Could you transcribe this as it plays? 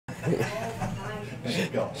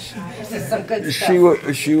This is some good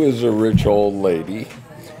stuff. She was a rich old lady,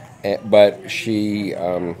 but she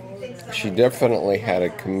definitely had a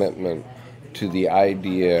commitment to the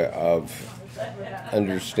idea of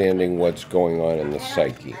understanding what's going on in the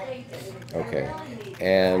psyche. Okay.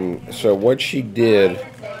 And so what she did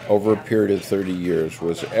over a period of 30 years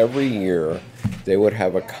was every year they would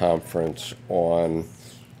have a conference on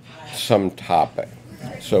some topic.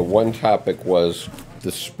 So one topic was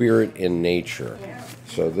the spirit in nature.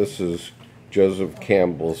 So this is Joseph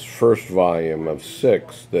Campbell's first volume of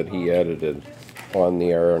 6 that he edited on the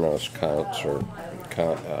Eranos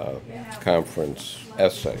conference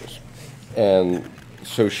essays. And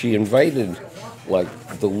so she invited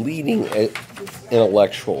like the leading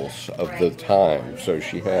intellectuals of the time. So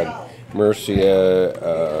she had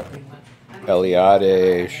Mircea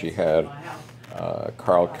Eliade, she had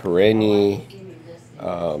Carl Kareny,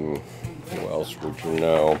 who else would you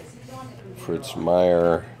know? Fritz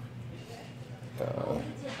Meyer,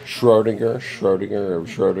 Schrödinger of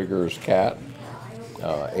Schrödinger's cat,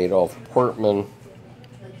 Adolf Portman,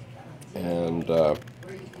 and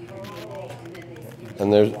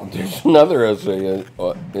there's another essay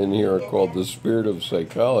in here called "The Spirit of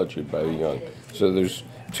Psychology" by Jung. So there's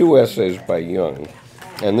 2 essays by Jung,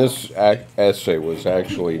 and this essay was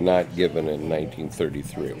actually not given in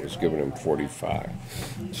 1933. It was given in 45.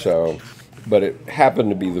 So, but it happened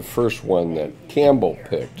to be the first one that Campbell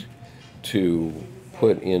picked to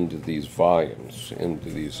put into these volumes, into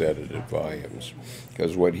these edited volumes,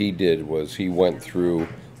 because what he did was he went through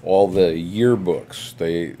all the yearbooks.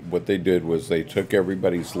 What they did was they took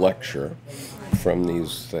everybody's lecture from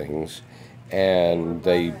these things and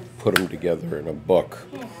they put them together in a book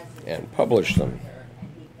and published them.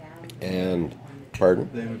 And pardon?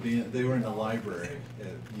 They were in the library.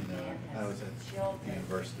 I was at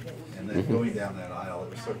university, and then going down that aisle,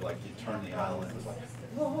 it was sort of like you turn the aisle and it was like,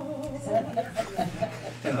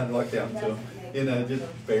 and I looked down to him, just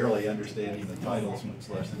barely understanding the titles much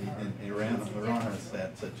less. And Eranos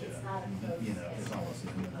had such a, it's almost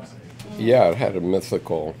a yeah, it had a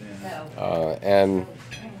mythical, and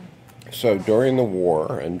so during the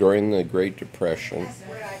war and during the Great Depression,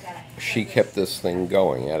 she kept this thing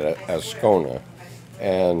going at Ascona,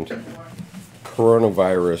 and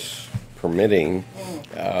coronavirus permitting,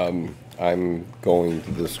 I'm going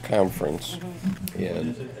to this conference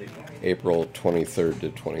in April 23rd to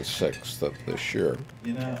 26th of this year.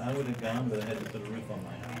 I would have gone, but I had to put a roof on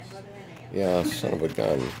my house. Yeah, son of a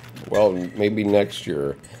gun. Well, maybe next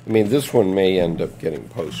year. I mean, this one may end up getting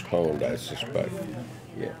postponed, I suspect.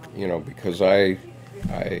 Yeah, because I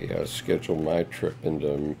scheduled my trip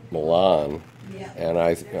into Milan, and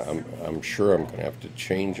I'm sure I'm going to have to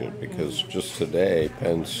change it because just today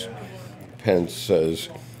Pence says,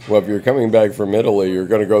 well, if you're coming back from Italy, you're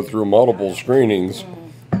going to go through multiple screenings.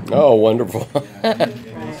 Oh, wonderful. And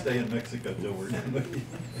you stay in Mexico till we're done with you.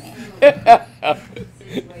 Can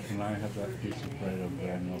I have that piece of bread over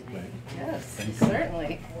there on your plate? Yes,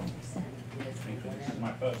 certainly. This is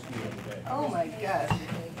my first meal of the day. Oh my gosh.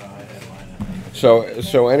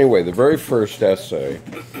 So anyway, the very first essay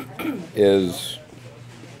is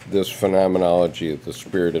this phenomenology of the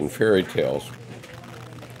spirit in fairy tales.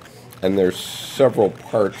 And there's several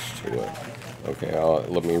parts to it. Okay,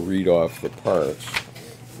 let me read off the parts.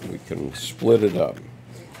 We can split it up.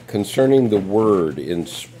 Concerning the word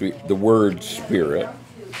the word spirit,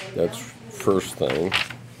 that's first thing,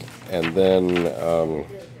 and then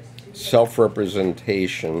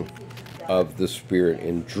self-representation of the spirit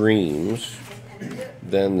in dreams,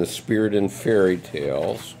 then the spirit in fairy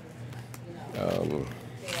tales.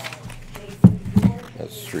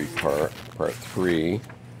 That's part 3.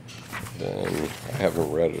 Then I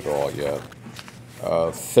haven't read it all yet.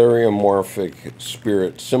 Theriomorphic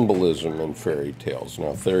spirit symbolism in fairy tales.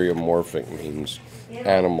 Now, theriomorphic means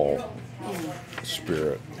animal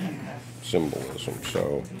spirit symbolism.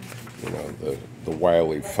 So, the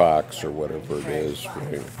wily fox or whatever it is.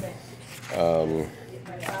 Right?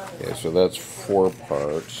 Okay, so that's 4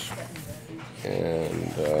 parts,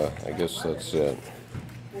 and I guess that's it.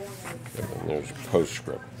 And there's a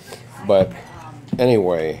postscript, but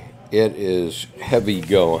anyway. It is heavy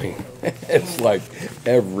going. It's like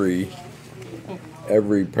every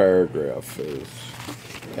paragraph is,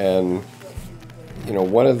 and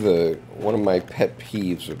one of my pet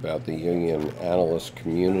peeves about the Jungian analyst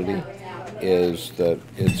community is that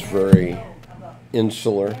it's very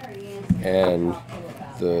insular, and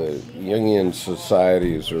the Jungian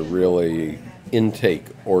societies are really intake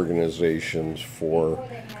organizations for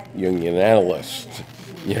Jungian analysts.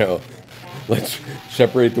 let's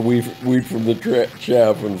separate the wheat from the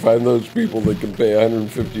chaff and find those people that can pay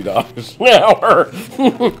 $150 an hour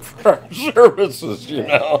for our services, you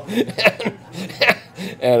know.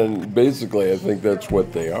 And basically, I think that's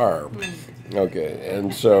what they are. Okay,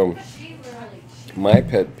 and so my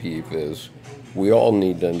pet peeve is we all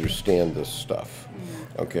need to understand this stuff,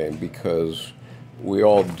 okay, because we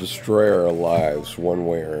all destroy our lives one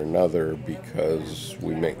way or another because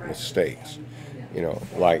we make mistakes. You know,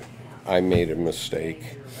 like I made a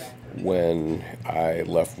mistake when I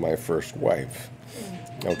left my first wife,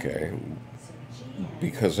 okay,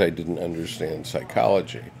 because I didn't understand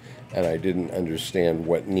psychology and I didn't understand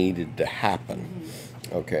what needed to happen,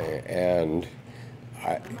 okay, and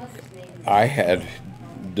I had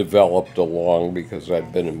developed along because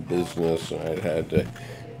I'd been in business and I'd had to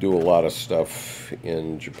do a lot of stuff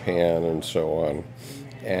in Japan and so on.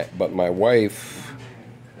 But my wife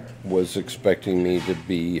was expecting me to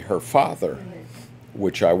be her father,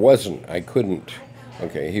 which I wasn't. I couldn't.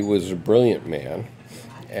 Okay, he was a brilliant man,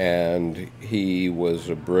 and he was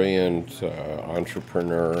a brilliant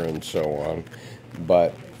entrepreneur and so on,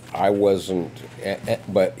 but I wasn't.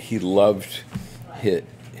 But he loved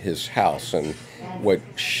his house, and what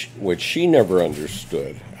she never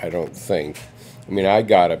understood, I don't think. I mean, I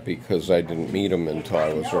got it because I didn't meet him until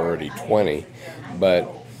I was already 20, but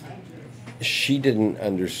she didn't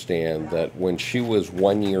understand that when she was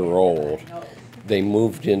 1 year old, they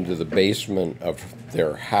moved into the basement of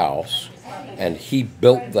their house, and he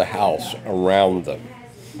built the house around them.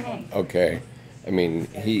 Okay? I mean,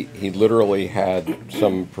 he literally had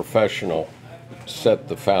some professional set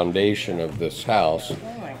the foundation of this house,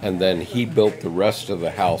 and then he built the rest of the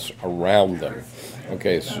house around them.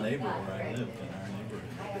 Okay, so The neighbor where I lived in our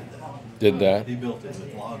neighborhood did that? he built it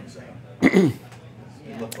with logs out. It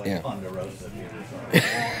looked like Yeah. Ponderosa if you ever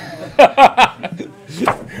saw it.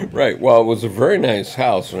 Right. Well, it was a very nice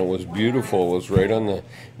house, and it was beautiful. It was right on the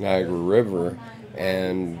Niagara River,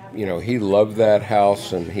 and you know he loved that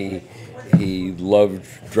house, and he loved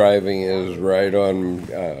driving his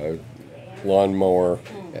ride-on lawnmower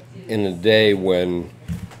in a day when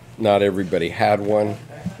not everybody had one,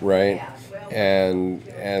 right?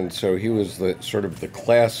 And so he was the sort of the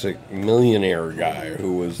classic millionaire guy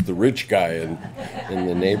who was the rich guy in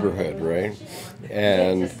the neighborhood, right?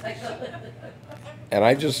 And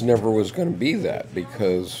I just never was going to be that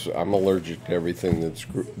because I'm allergic to everthing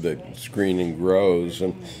that's green and grows.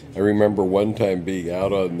 And I remember one time being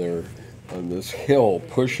out on this hill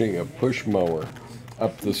pushing a push mower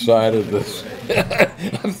up the side of this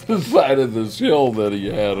hill that he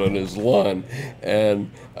had on his lawn, and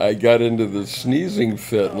I got into the sneezing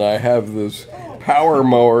fit, and I have this power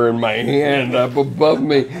mower in my hand up above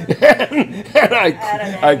me, and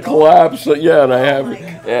I collapse. Yeah, and I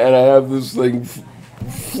have this thing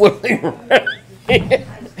flipping around.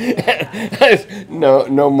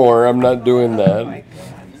 No more. I'm not doing that.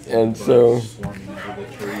 And so. Swarming over the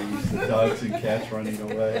trees, the dogs and cats running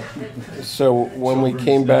away. So when we Children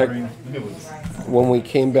came back. snickering. It was When we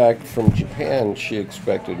came back from Japan, she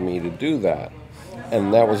expected me to do that,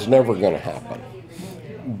 and that was never going to happen.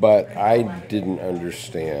 But I didn't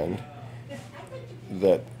understand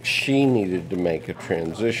that she needed to make a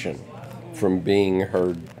transition from being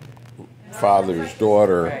her father's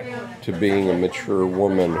daughter to being a mature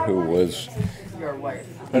woman who was Your wife.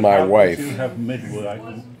 my wife. How could you have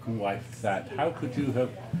midwife that? How could you have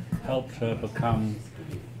helped her become,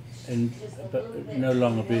 no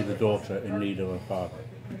longer be the daughter in need of a father?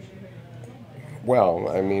 Well,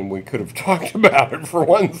 I mean, we could have talked about it for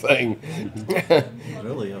one thing.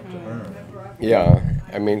 really up to her. Yeah,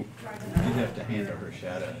 I mean, You'd have to hand her her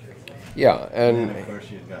shadow. yeah, And and of course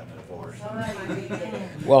she had gotten a divorce.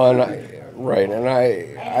 well, and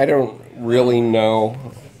I don't really know,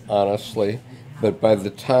 honestly, but by the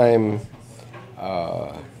time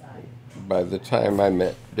I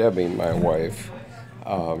met Debbie, my wife,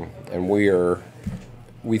 and we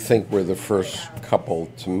think we're the first couple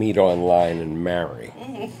to meet online and marry,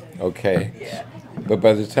 okay? Yeah. But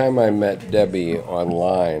by the time I met Debbie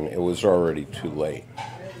online, it was already too late,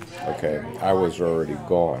 okay? I was already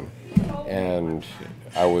gone, and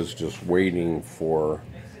I was just waiting for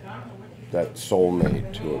that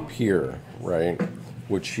soulmate to appear, right?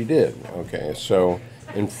 Which she did, okay? So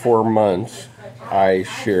in 4 months, I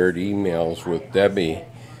shared emails with Debbie,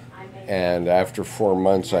 and after 4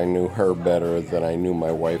 months, I knew her better than I knew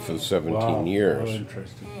my wife of 17 Wow, years, how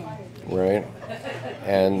interesting. right?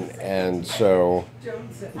 And so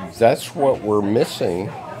that's what we're missing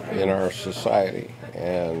in our society,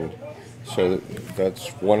 and so that's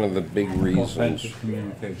one of the big reasons. Authentic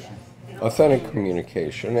communication. Authentic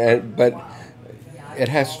communication, but it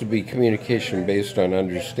has to be communication based on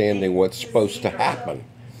understanding what's supposed to happen,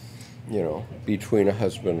 you know, between a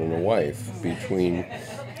husband and a wife, between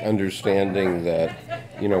understanding that,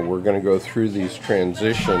 you know, we're going to go through these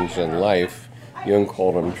transitions in life. Jung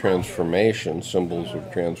called them transformation, symbols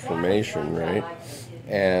of transformation, right?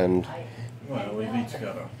 And Well, we've each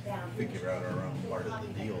got to figure out our own part of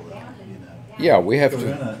the deal, though, you know. yeah, we have to.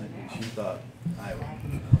 Corinna, she thought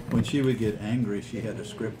when she would get angry, she had a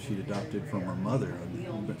script she'd adopted from her mother,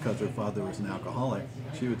 and because her father was an alcoholic,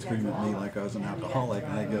 she would scream at me like I was an alcoholic,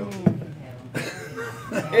 and I'd go,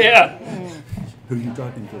 Yeah. "Who are you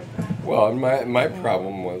talking to?" Well, and my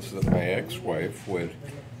problem was that my ex-wife would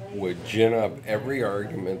gin up every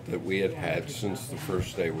argument that we had had since the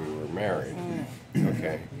first day we were married.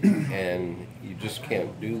 Okay, and you just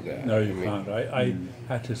can't do that. No, you I mean, can't. I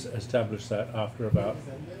had to establish that after about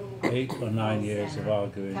 8 or 9 years of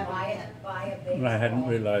arguing, and I hadn't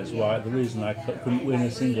realized why. The reason I couldn't win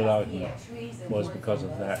a single argument was because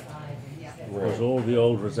of that. Because all the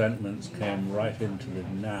old resentments came right into the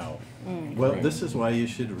now. Well, this is why you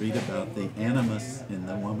should read about the animus in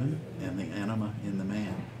the woman and the anima in the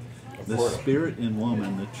man. The spirit in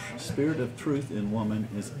woman, the spirit of truth in woman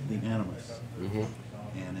is the animus.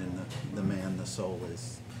 And in the man, the soul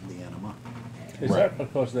is the anima. Is that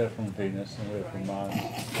because they're from Venus and we're from Mars?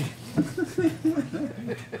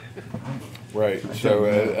 right. So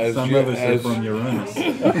as Some you, of us are as, from Uranus.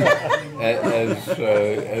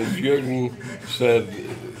 as Jung said,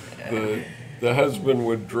 the husband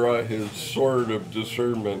would draw his sword of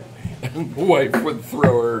discernment, and the wife would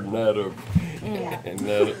throw her net of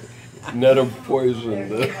poison,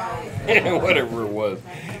 whatever it was.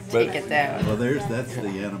 But Take it down. Well, that's the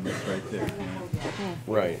animus right there.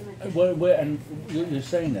 right. And you're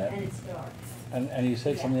saying that, and you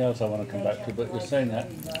said something else I want to come back to, but you're saying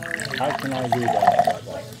that. How can I read about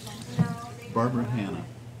that? Barbara Hanna.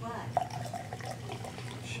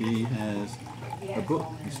 She has a book.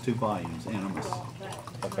 It's 2 volumes, Animus.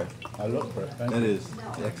 Okay, I'll look for it. Thank That you. is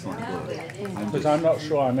an excellent book. Because I'm not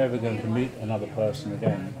sure I'm ever going to meet another person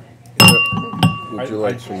again. Would you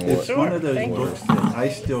like some more? It's one of those Thank you. books that I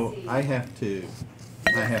have to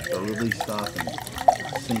really stop and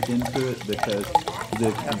sink into it, because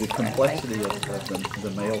the complexity of the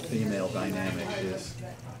male-female dynamic is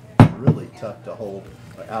really tough to hold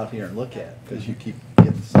out here and look at, because you keep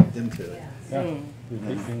getting sucked into it. Yeah. You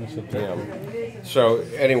keep being subjective. Yeah. So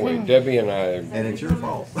anyway, Debbie and I, And it's your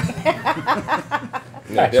fault.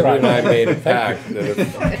 Debbie and I made a pact that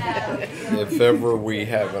if ever we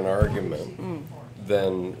have an argument,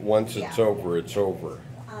 then once it's over, it's over.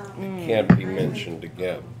 It can't be mentioned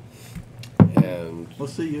again. And Well,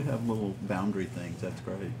 see, you have little boundary things. That's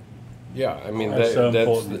great. yeah, I mean That's so that's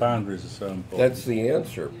important. the, Boundaries are so important. that's the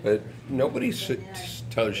answer. But nobody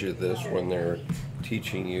tells you this when they're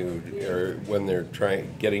teaching you or when they're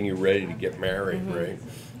getting you ready to get married, right?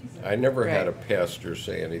 I never had a pastor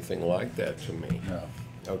say anything like that to me. No.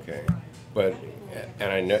 Okay, but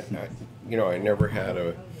and I never had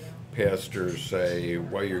a pastor say,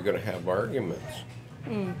 "Well, you're going to have arguments."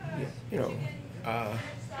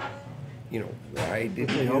 Why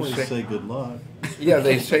didn't They you always say good luck. Yeah,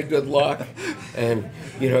 they say good luck, and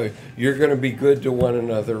you're going to be good to one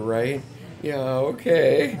another, right? Yeah,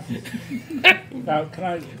 okay. Now, can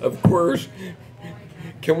I? Of course.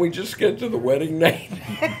 Can we just get to the wedding night?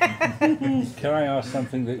 Can I ask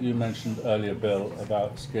something that you mentioned earlier, Bill,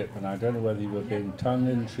 about Skip? And I don't know whether you were being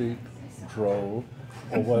tongue-in-cheek, droll,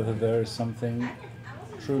 or whether there is something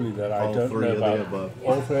truly that I All don't three know of the about. above.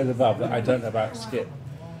 All 3 of the above that I don't know about Skip.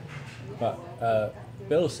 But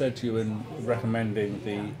Bill said to you in recommending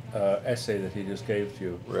the essay that he just gave to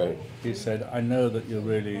you, Right. he said, "I know that you're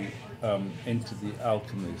really into the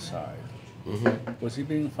alchemy side." Was he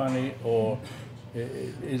being funny, or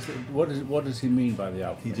what does he mean by the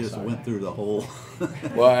alchemy He just side? went through the whole.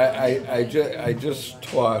 Well, I just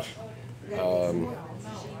taught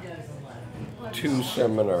 2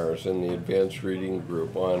 seminars in the advanced reading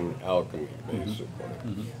group on alchemy, basically,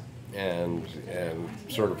 and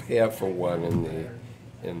sort of half of one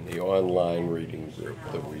in the online reading group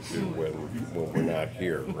that we do when we're not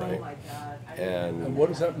here, right? And what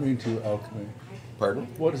does that mean to you, alchemy? Pardon?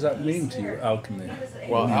 What does that mean to you, alchemy?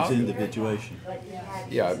 Well, Means individuation.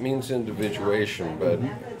 yeah, it means individuation,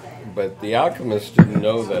 but the alchemists didn't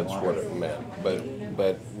know that's what it meant.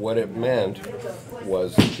 But what it meant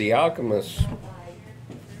was the alchemists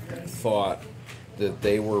thought that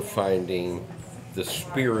they were finding the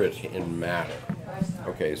spirit in matter.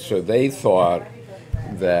 Okay, so they thought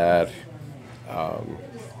that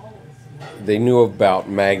they knew about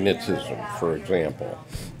magnetism, for example.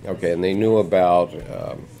 Okay, and they knew about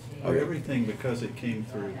Or everything, because it came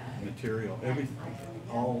through material.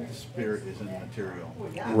 All spirit is in material.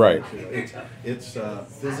 Right. It's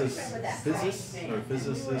physicists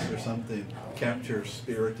or something capture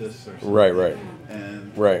spiritus or something. Right.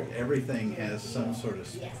 And Right. everything has some sort of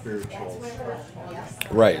spiritual.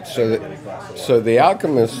 Right. So the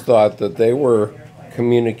alchemists thought that they were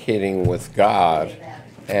communicating with God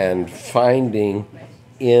and finding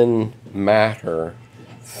in matter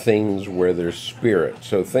things where there's spirit.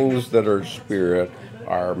 So things that are spirit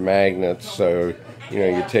are magnets. So,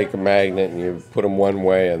 you take a magnet and you put them one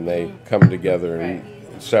way and they come together and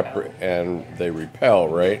separate and they repel,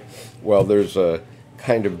 right? Well, there's a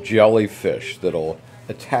kind of jellyfish that'll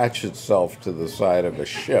attach itself to the side of a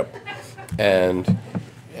ship and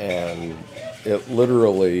it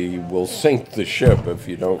literally will sink the ship if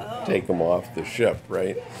you don't take them off the ship,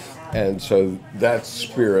 right? And so that's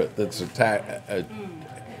spirit that's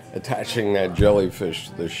attaching that jellyfish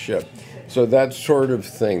to the ship. So that sort of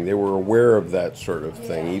thing, they were aware of that sort of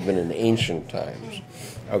thing, even in ancient times.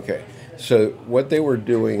 Okay, so what they were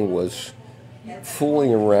doing was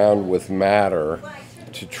fooling around with matter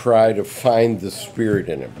to try to find the spirit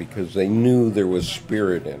in it, because they knew there was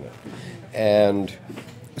spirit in it. And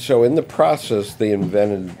so in the process, they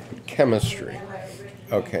invented chemistry.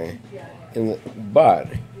 Okay, but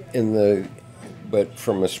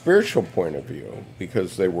from a spiritual point of view,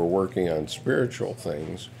 because they were working on spiritual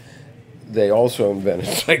things, they also invented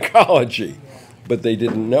psychology, but they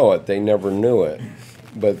didn't know it. They never knew it,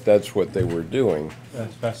 but that's what they were doing.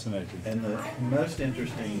 That's fascinating. And the most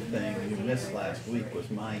interesting thing you missed last week was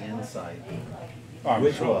my insight,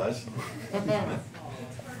 which was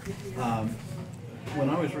when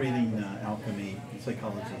I was reading alchemy,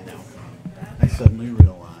 psychology and alchemy, I suddenly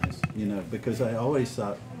realized, because I always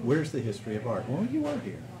thought, where's the history of art? Well, you were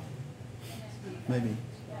here. Maybe.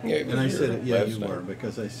 Yeah, and I said, yeah, you night. were,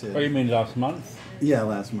 because I said... Oh, you mean last month? Yeah,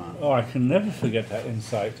 last month. Oh, I can never forget that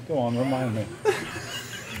insight. Go on, remind me.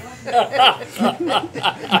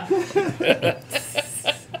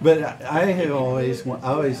 But I have always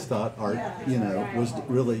thought art, was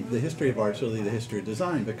really, the history of art's really the history of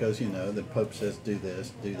design, because, the Pope says do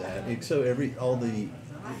this, do that. So it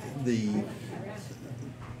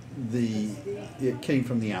came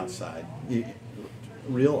from the outside.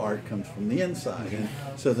 Real art comes from the inside. And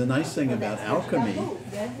so the nice thing about alchemy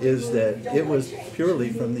is that it was purely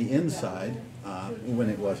from the inside when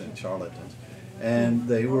it wasn't charlatans. And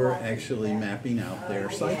they were actually mapping out their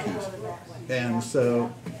psyches. And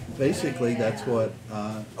so basically that's what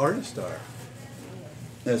artists are,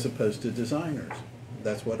 as opposed to designers.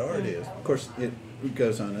 That's what art is. Of course, it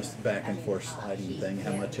goes on this back and forth sliding thing,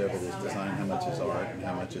 how much of it is design, how much is art, and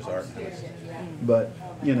how much is art. But,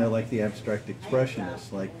 like the abstract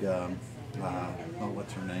expressionists, like,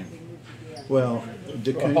 what's her name? Well,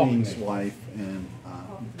 de Kooning's wife and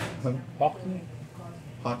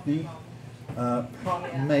Hockney?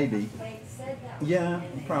 Maybe. Yeah,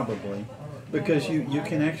 probably. Because you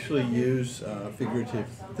can actually use figurative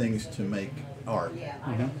things to make art.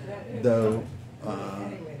 Though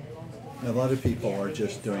a lot of people are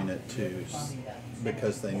just doing it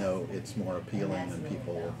because they know it's more appealing and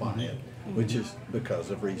people will buy it, which is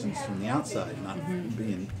because of reasons from the outside, not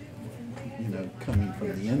being, coming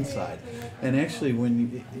from the inside. And actually,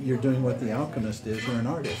 when you're doing what the alchemist is, you're an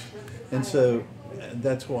artist. And so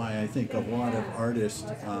that's why I think a lot of artists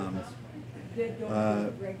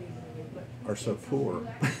are so poor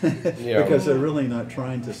because they're really not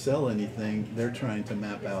trying to sell anything. They're trying to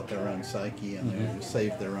map out their own psyche and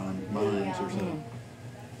save their own minds or something.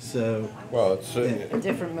 So, well, it's a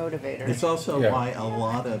different motivator. It's also why a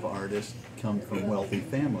lot of artists come from wealthy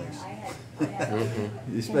families,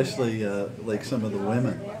 especially like some of the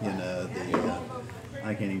women.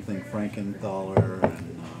 I can't even think, Frankenthaler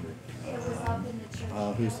and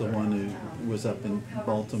who's the one who was up in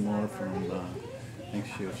Baltimore from? I think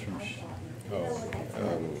she was from.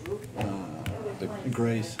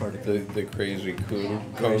 Grace Hardigan. The crazy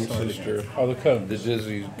Cohn sister. Oh, the Cohns. The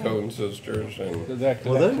Dizzy Cohn sisters. And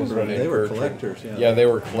they were collectors. Yeah, yeah, they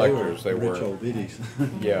were collectors. They were rich old biddies.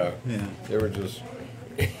 Yeah, they were just.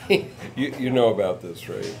 you know about this,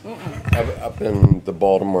 right? Up in the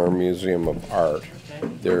Baltimore Museum of Art,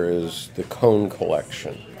 there is the Cohn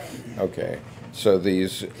collection. Okay, so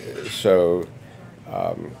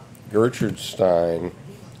Gertrude Stein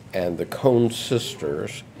and the Cohn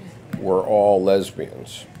sisters were all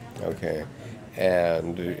lesbians, okay,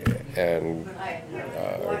 and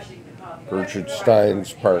Gertrude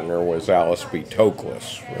Stein's partner was Alice B.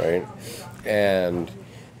 Toklas, right, and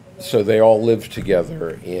so they all lived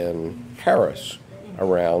together in Paris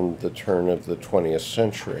around the turn of the 20th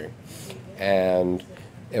century, and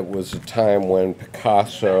it was a time when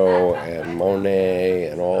Picasso and Monet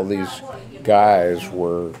and all these guys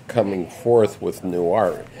were coming forth with new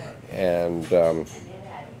art, and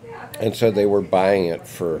so they were buying it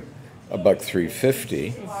for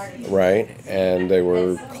 $1.350, right? And they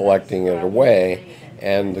were collecting it away.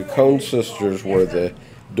 And the Cohn sisters were the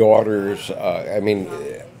daughters. I mean,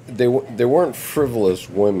 they weren't frivolous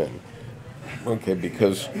women, okay?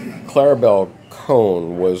 Because Clarabelle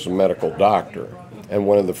Cohn was a medical doctor, and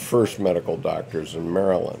one of the first medical doctors in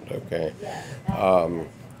Maryland, okay?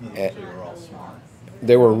 They were all smart.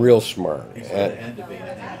 They were real smart. So they had to be to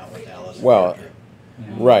hang out with Alice. Well,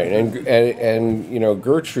 right, and you know,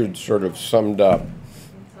 Gertrude sort of summed up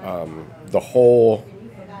the whole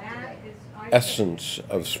essence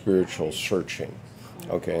of spiritual searching,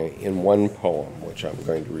 okay, in one poem, which I'm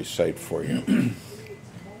going to recite for you.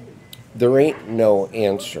 There ain't no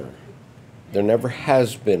answer. There never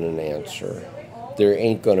has been an answer. There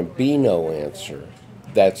ain't going to be no answer.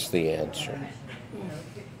 That's the answer.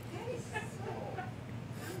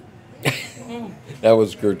 That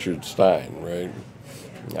was Gertrude Stein, right?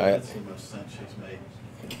 That's the most sense she's made.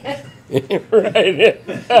 Right.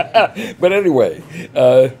 But anyway,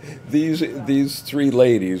 these three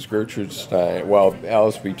ladies, Gertrude Stein, well,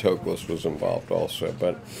 Alice B. Toklas was involved also,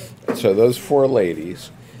 but so those four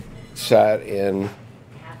ladies sat in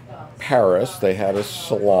Paris. They had a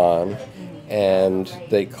salon, and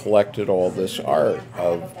they collected all this art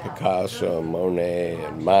of Picasso, Monet,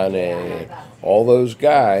 and Manet, and all those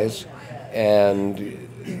guys, and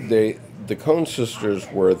the Cohn sisters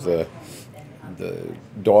were the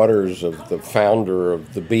daughters of the founder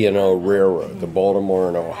of the B&O Railroad, the Baltimore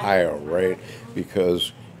and Ohio, right?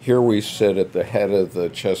 Because here we sit at the head of the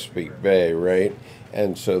Chesapeake Bay, right?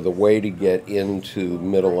 And so the way to get into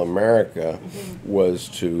Middle America was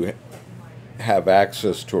to have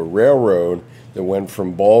access to a railroad that went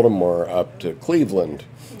from Baltimore up to Cleveland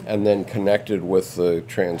and then connected with the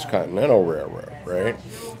Transcontinental Railroad, right?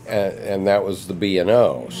 And that was the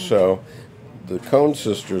B&O. So the Cohn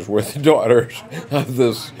sisters were the daughters of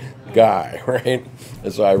this guy, right?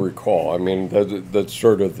 As I recall. I mean, that's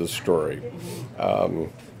sort of the story.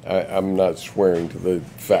 I'm not swearing to the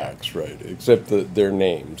facts, right? Except their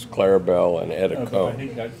names, Clarabelle and Etta Cohn. I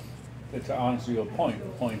think that to answer your point, the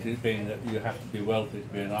point is being that you have to be wealthy to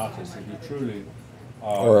be an artist if you truly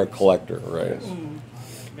are. Or a collector, right?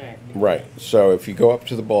 Right. So if you go up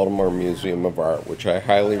to the Baltimore Museum of Art, which I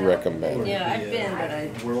highly recommend. Yeah, I've been, but I.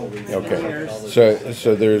 Okay.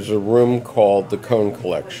 So there's a room called the Cohn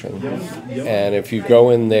Collection, and if you go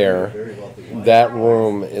in there, that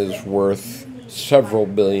room is worth several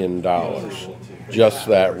 $1 billion, just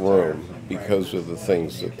that room, because of the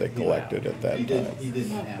things that they collected at that time.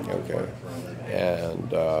 Okay.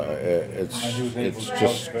 And it's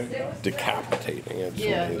just decapitating. It's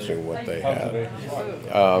amazing what they have.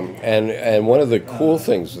 And one of the cool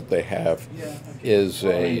things that they have is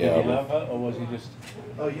they have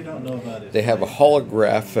a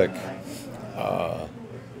holographic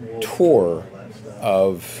tour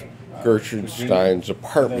of Gertrude Stein's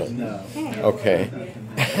apartment. Okay.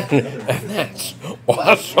 And that's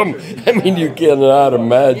awesome. I mean, you cannot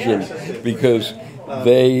imagine, because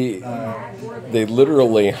they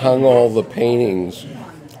literally hung all the paintings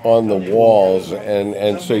on the walls,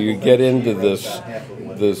 and so you get into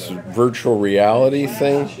this virtual reality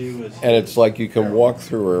thing, and it's like you can walk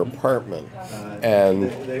through her apartment,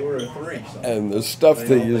 and the stuff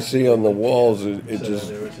that you see on the walls, it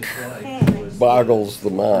just boggles the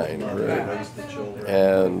mind, right?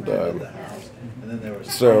 And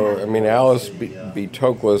so, I mean, Alice B.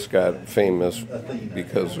 Toklas got famous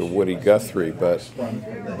because of Woody Guthrie, but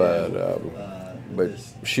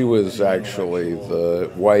she was actually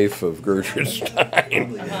the wife of Gertrude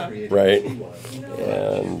Stein, right?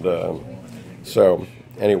 And so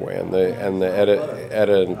anyway, and the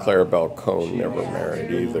Etta and Clarabelle Cohn never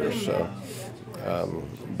married either. So,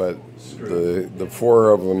 but the four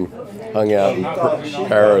of them hung out in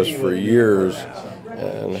Paris for years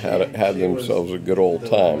and had themselves a good old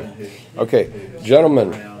time. Okay,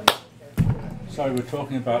 gentlemen. Sorry, we're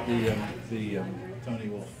talking about the Tony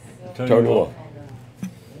Wolfe. Tony Wolfe.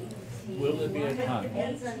 Will there be a time,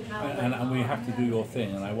 and we have to do your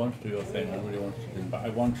thing, and I want to do your thing, I really want to do, but I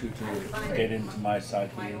want you to get into my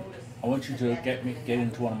psyche. I want you to get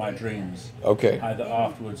into one of my dreams. Okay. Either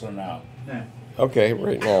afterwards or now. Okay,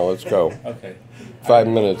 right now, let's go. Okay. 5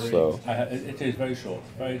 minutes, though. It is very short,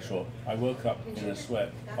 very short. I woke up in a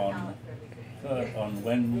sweat on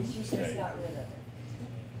Wednesday.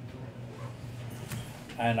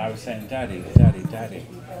 And I was saying, Daddy, Daddy, Daddy.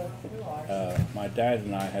 My dad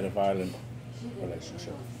and I had a violent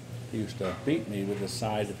relationship. he used to beat me with the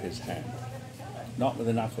side of his hand. Not with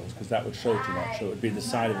the knuckles, because that would show too much. So it would be the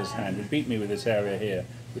side of his hand. He'd beat me with this area here,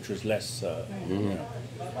 which was less, you know.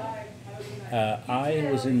 I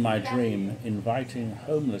was in my dream inviting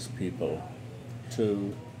homeless people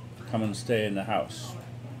to come and stay in the house.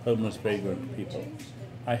 Homeless vagrant people.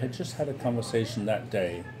 I had just had a conversation that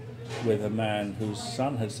day with a man whose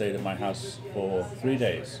son had stayed at my house for 3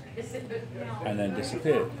 days and then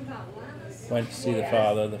disappeared. Went to see the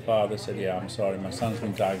father. The father said, "Yeah, I'm sorry, my son's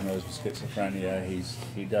been diagnosed with schizophrenia.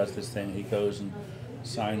 He does this thing. He goes and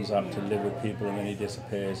signs up to live with people, and then he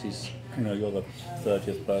disappears. He's, you know, you're the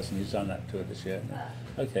 30th person he's done that to this year."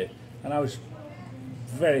 Okay, and I was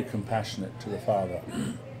very compassionate to the father.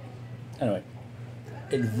 Anyway,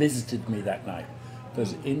 it visited me that night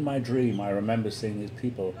because in my dream I remember seeing these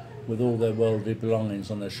people with all their worldly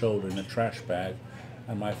belongings on their shoulder in a trash bag,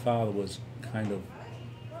 and my father was kind of,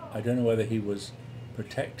 I don't know whether he was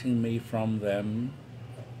protecting me from them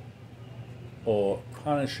or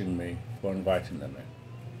punishing me for inviting them in.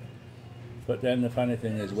 But then the funny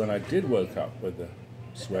thing is, when I did wake up with the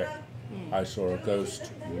sweat, I saw a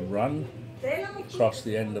ghost run across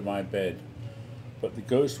the end of my bed. But the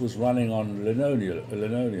ghost was running on linoleum,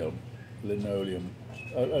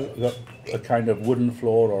 a kind of wooden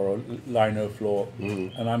floor or a lino floor,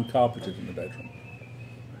 and I'm carpeted in the bedroom.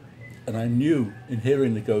 And I knew, in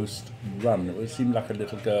hearing the ghost run, it seemed like a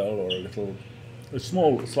little girl or a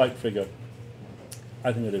small, slight figure,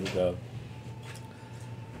 I think a little girl,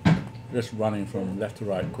 just running from left to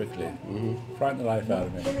right quickly. Frightened the life out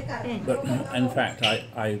of me. But in fact,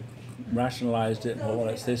 I rationalized it, oh,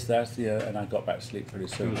 it's this, that's the, and I got back to sleep pretty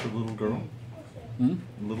It soon. was a little girl?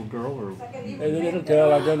 Little girl or? The little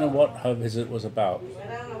girl, I don't know what her visit was about.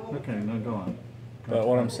 Okay, no, go on. But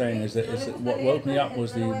what I'm saying is that what woke me up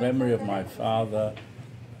was the memory of my father,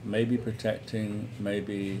 maybe protecting,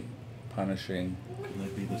 maybe punishing. Could they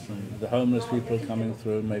be the same? The homeless people coming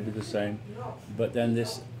through, maybe the same. But then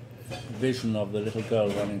this vision of the little girl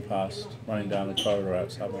running down the corridor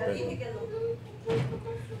outside my bedroom.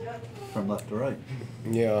 From left to right?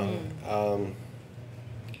 Yeah.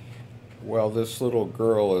 Well, this little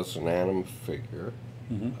girl is an anim figure.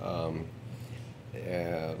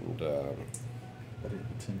 But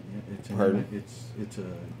Pardon? it's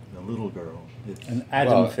a little girl. It's An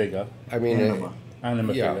Adam Well, figure, I mean,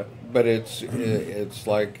 anima yeah, figure. but it's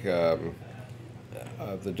like the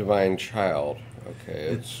divine child.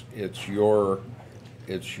 Okay, it's your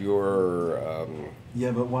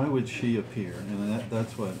yeah, but why would she appear? And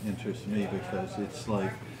that's what interests me, because it's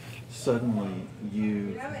like suddenly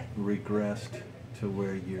you regressed to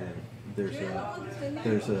where there's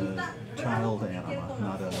a child anima,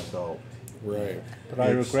 not an adult. right. But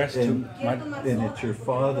I regressed to my... And it's your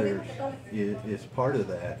father is part of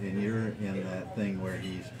that, and you're in that thing where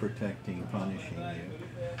he's protecting, punishing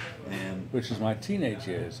you, and Which is my teenage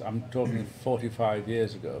years. I'm talking 45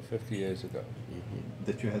 years ago, 50 years ago.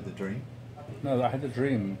 that you had the dream. No, I had a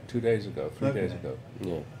dream 2 days ago, 3 days Okay. ago.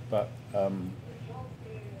 Yeah. But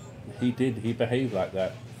he behaved like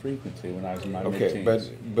that frequently when I was in my Okay, mid-teens.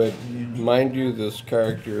 but mind you, this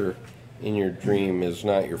character in your dream is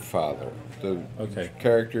not your father. The Okay.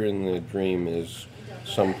 character in the dream is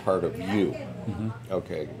some part of you.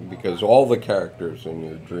 Okay, because all the characters in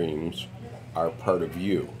your dreams are part of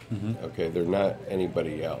you. Okay, they're not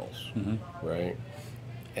anybody else, right?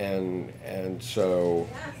 And so,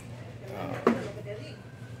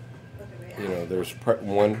 you know, there's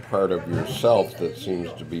one part of yourself that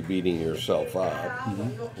seems to be beating yourself up,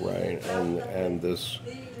 right? And this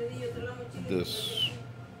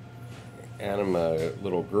anima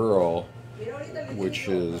little girl, which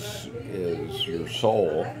is your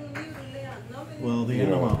soul. Well, the You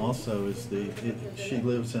know. anima also is she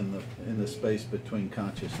lives in the space between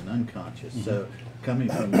conscious and unconscious. So coming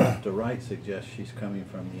from left to right suggests she's coming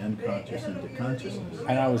from the unconscious into consciousness.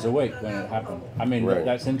 And I was awake when it happened. I mean, Right.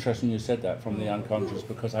 that's interesting you said that, from the unconscious,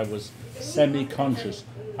 because I was semi-conscious.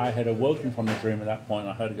 I had awoken from the dream at that point,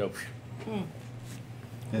 and I heard it go,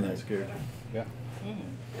 And that scared you. yeah.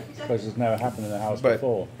 Because it's never happened in the house But-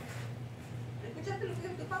 before.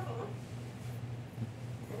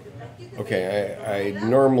 Okay, I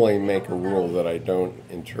normally make a rule that I don't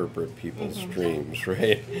interpret people's dreams,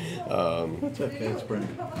 right? That's okay, it's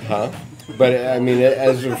Brandon. Huh? But I mean,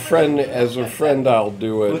 as a friend, I'll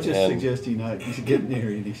do it. We'll just and, suggest he not get near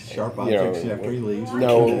any sharp you know, objects after he leaves. for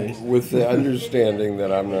no, 2 days. with the understanding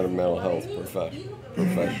that I'm not a mental health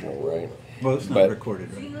professional, right? Well, it's not but- recorded,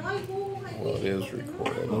 right? Well, it is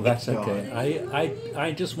recorded. Well, that's okay.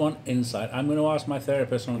 I just want insight. I'm going to ask my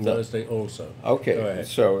therapist on Thursday also. Go Okay, ahead.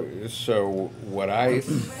 so what I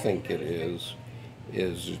think it is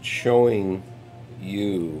is it's showing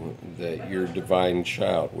you that your divine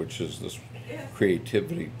child, which is this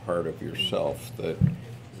creativity part of yourself that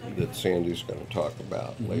Sandy's going to talk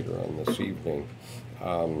about later on this evening,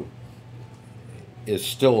 is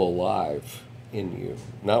still alive in you,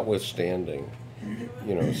 notwithstanding,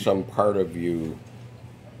 some part of you,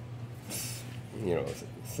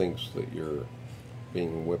 thinks that you're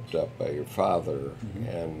being whipped up by your father,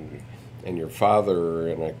 and your father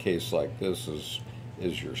in a case like this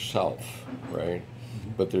is yourself, right?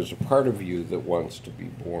 But there's a part of you that wants to be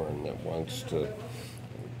born, that wants to.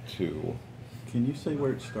 Can you say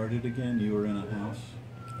where it started again? You were in a house?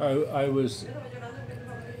 I was,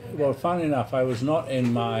 well, funny enough, I was not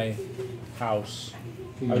in my house.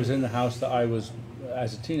 I was in the house that I was,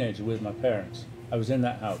 as a teenager, with my parents. I was in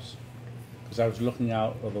that house because I was looking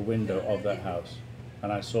out of the window of that house,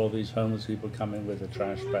 and I saw these homeless people coming with a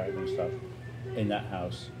trash bag and stuff in that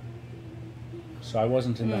house. So I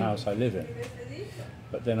wasn't in the house I live in.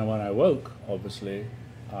 But then when I woke, obviously,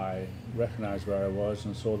 I recognized where I was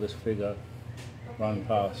and saw this figure run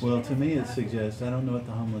past. Well, to me it suggests, I don't know what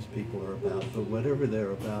the homeless people are about, but whatever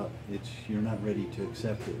they're about, you're not ready to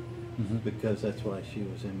accept it. Because that's why she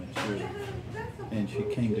was immature. And she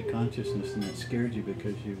came to consciousness, and it scared you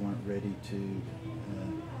because you weren't ready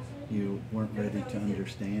to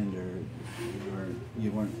understand, or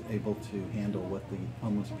you weren't able to handle what the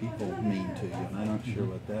homeless people mean to you, and I'm not sure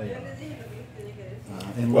what they are.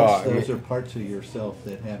 Unless those are parts of yourself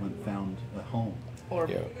that haven't found a home. Or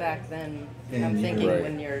back then, And I'm thinking right.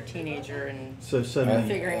 when you're a teenager and So suddenly,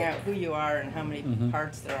 figuring out who you are and how many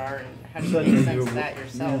parts there are and how to suddenly make sense of that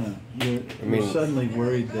yourself. you're suddenly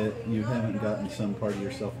worried that you haven't gotten some part of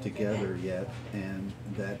yourself together yet, and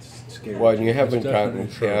that's scary. Well, and you haven't That's gotten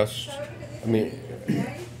definitely true. past. I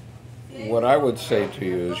mean, what I would say to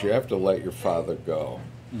you is you have to let your father go.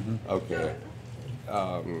 Okay.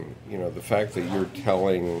 The fact that you're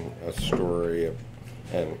telling a story,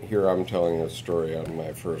 and here I'm telling a story on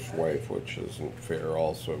my first wife, which isn't fair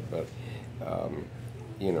also, but,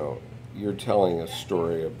 you're telling a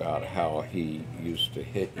story about how he used to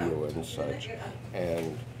hit you and such,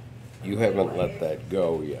 and you haven't let that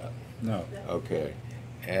go yet. No. Okay.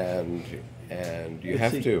 And you But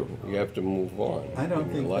have see, to move on. I don't in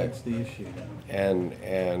your think life. that's the issue, though.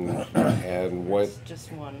 And what It's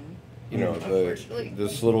just one.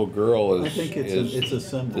 this little girl I is think it's a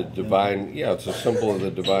symbol. the divine. Yeah, it's a symbol of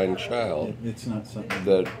the divine child It's not something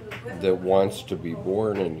that wants to be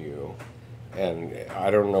born in you, and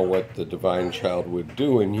I don't know what the divine child would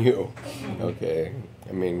do in you. Okay,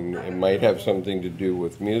 I mean, it might have something to do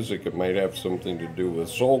with music. It might have something to do with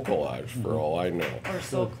soul collage, for all I know. Or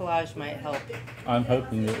soul collage might help. I'm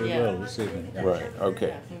hoping that it Yeah. will this evening. Yeah. Right. Okay.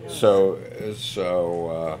 Yeah, who knows?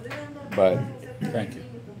 But Thank you.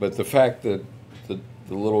 But the fact that the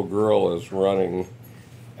little girl is running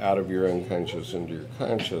out of your unconscious into your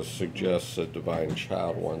conscious suggests a divine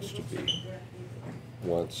child wants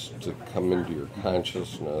to come into your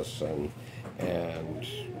consciousness and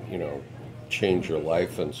change your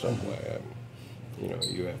life in some way.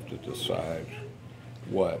 You have to decide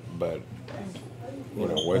what, but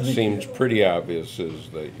what seems pretty obvious is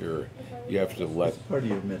that you have to let It's part of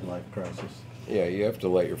your midlife crisis. you have to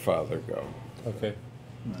let your father go. Okay.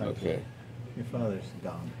 Okay. Your father's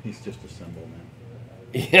gone. He's just a symbol now.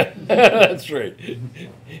 Yeah, that's right.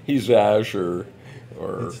 He's Ash or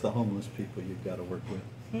It's the homeless people you've got to work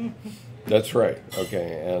with. that's right.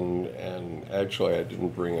 Okay, and actually I didn't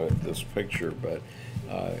bring this picture, but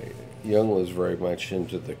Jung was very much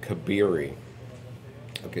into the Kabiri.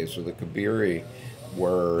 Okay, so the Kabiri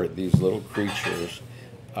were these little creatures,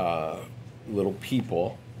 little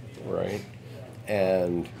people, right?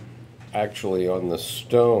 And actually on the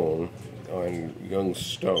stone, on Jung's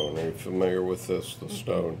stone, are you familiar with this, the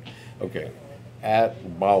stone? Okay, at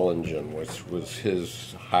Bollingen, which was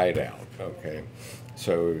his hideout, okay?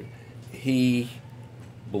 So he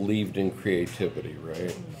believed in creativity,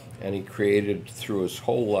 right? And he created through his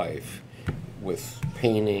whole life with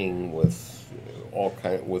painting, with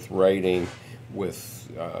with writing,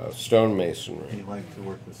 with stonemasonry. He liked to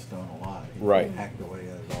work with stone a lot. He Right. hacked away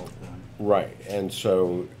at it all the time. Right, and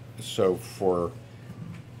so for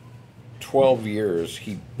 12 years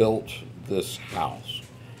he built this house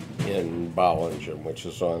in Bollingen, which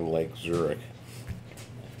is on Lake Zurich,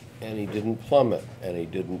 and he didn't plumb it, and he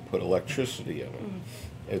didn't put electricity in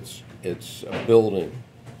it. It's a building,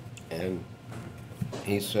 and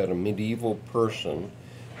he said a medieval person,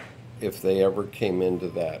 if they ever came into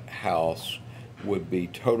that house, would be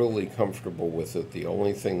totally comfortable with it. The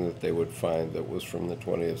only thing that they would find that was from the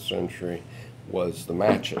 20th century was the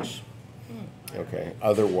matches. Okay.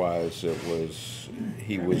 Otherwise,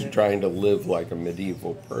 he was trying to live like a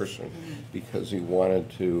medieval person because he wanted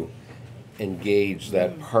to engage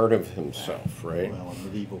that part of himself, right? Well, a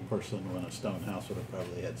medieval person in a stone house would have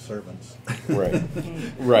probably had servants. Right,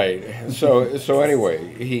 right. So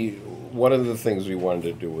anyway, one of the things he wanted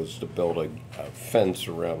to do was to build a fence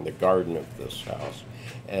around the garden of this house,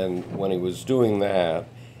 and when he was doing that,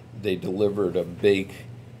 they delivered a big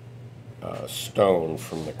stone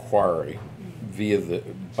from the quarry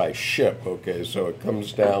by ship. Okay, so it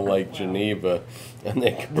comes down like Geneva, and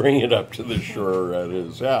they bring it up to the shore at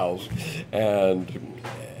his house, and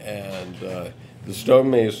the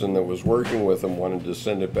stonemason that was working with him wanted to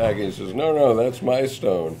send it back. He says, no, that's my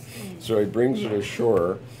stone. So he brings it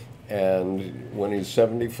ashore, and when he's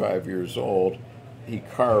 75 years old, he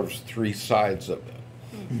carves 3 sides of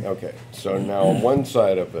it. Okay, so now on one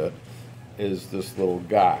side of it is this little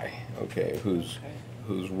guy, okay, who's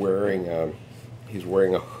wearing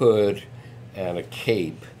a hood and a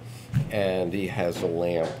cape, and he has a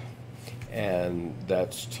lamp, and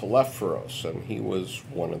that's Telephoros, and he was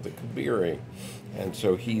one of the Kabiri, and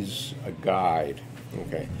so he's a guide.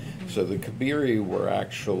 Okay, so the Kabiri were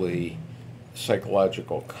actually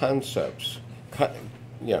psychological concepts,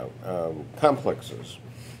 complexes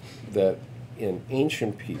that in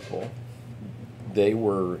ancient people they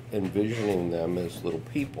were envisioning them as little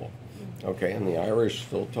people. Okay, and the Irish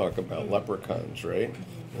still talk about leprechauns, right?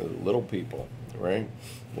 Little people, right?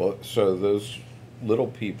 Well, so those little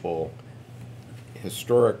people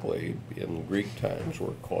historically in Greek times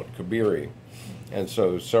were called Kabiri. And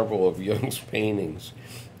so several of Jung's paintings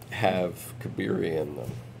have Kabiri in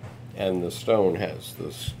them. And the stone has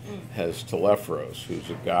Telephoros, who's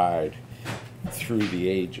a guide through the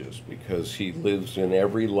ages, because he lives in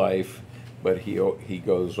every life, but he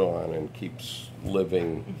goes on and keeps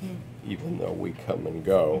living even though we come and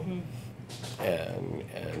go.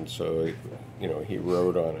 And so, he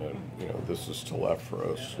wrote on it, this is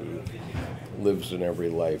Telephoros, who lives in every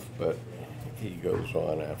life, but he goes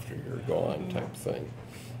on after you're gone, type thing.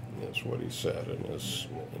 That's what he said in his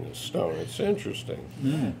stone. It's interesting.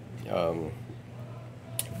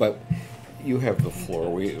 But you have the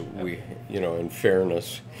floor. We in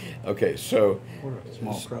fairness. Okay, so We're a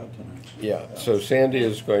small crowd tonight. yeah, so Sandy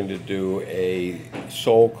is going to do a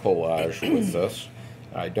soul collage with us.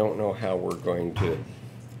 I don't know how we're going to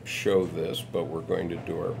show this, but we're going to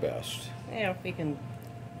do our best. Yeah, we can,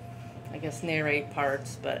 I guess, narrate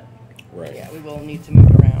parts, but Right. yeah, we will need to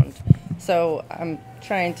move around. So I'm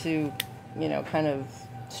trying to, kind of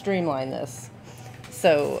streamline this.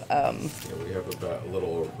 So, Yeah, we have about a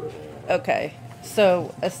little over an hour. okay.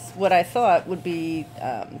 So what I thought would be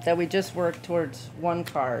that we just work towards one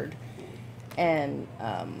card, and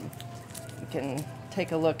you can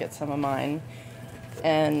take a look at some of mine.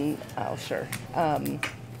 And sure.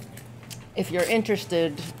 If you're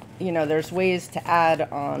interested, there's ways to add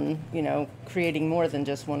on, creating more than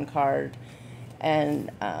just one card, and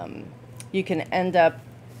you can end up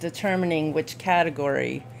determining which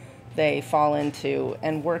category they fall into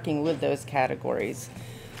and working with those categories.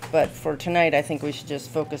 But for tonight, I think we should just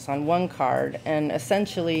focus on one card and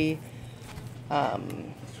essentially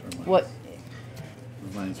what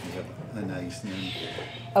Reminds me of Anais Nin.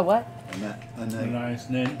 a what? Anais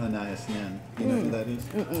Nin. Anais Nin. You know who that is?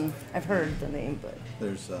 I've heard the name, but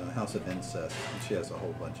There's House of Incest, and she has a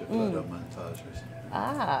whole bunch of photo montages.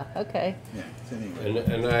 okay. Yeah, so anyway.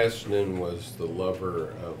 And Anais Nin was the lover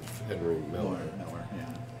of Henry Miller. Miller, yeah.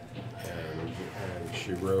 And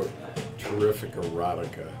she wrote terrific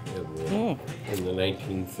erotica in the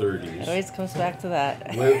 1930s. It always comes back to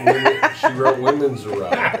that. She wrote women's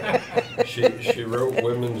erotica. She wrote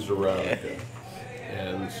women's erotica.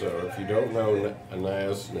 And so if you don't know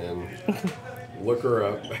Anais Nin, look her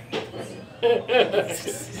up.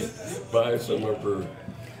 Buy some of her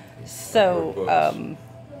So, books.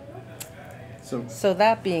 so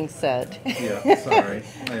that being said, Yeah, sorry.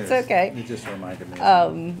 It's okay. You just reminded me.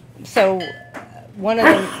 so one of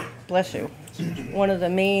the bless you, one of the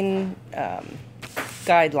main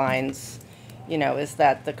guidelines, is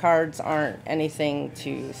that the cards aren't anything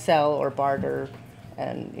to sell or barter,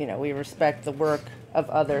 and we respect the work of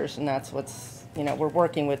others, and that's what's we're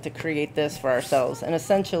working with to create this for ourselves. And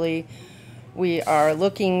essentially, we are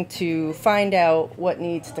looking to find out what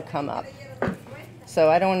needs to come up. So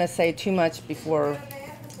I don't want to say too much before.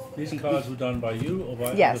 These cards were done by you or by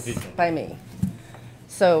other Yes, people? by me.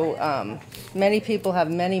 So many people have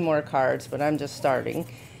many more cards, but I'm just starting.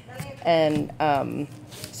 And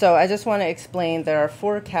so I just want to explain there are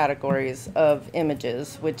 4 categories of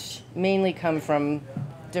images, which mainly come from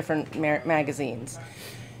different magazines.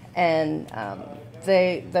 And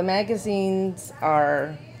the magazines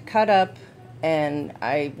are cut up, and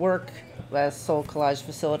I work, as Soul Collage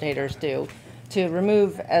facilitators do, to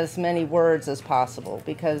remove as many words as possible,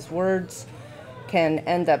 because words can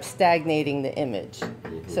end up stagnating the image.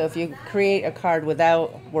 So if you create a card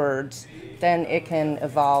without words, then it can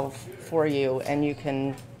evolve for you, and you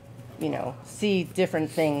can, you know, see different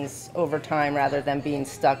things over time rather than being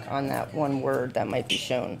stuck on that one word that might be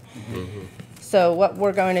shown. So what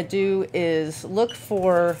we're going to do is look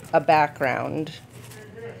for a background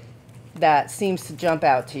that seems to jump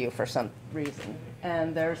out to you for some reason.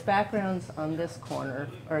 And there's backgrounds on this corner,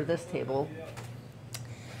 or this table.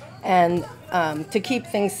 And to keep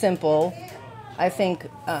things simple, I think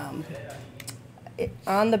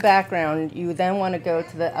on the background, you then want to go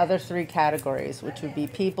to the other three categories, which would be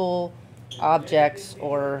people, objects,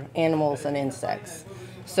 or animals and insects.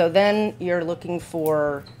 So then you're looking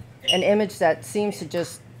for an image that seems to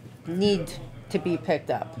just need to be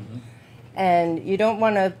picked up. And you don't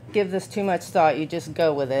want to give this too much thought, you just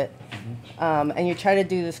go with it. And you try to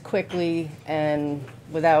do this quickly and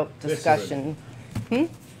without discussion.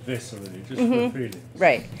 Viscerally, just for feelings.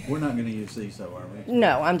 Right. We're not going to use these though, are we?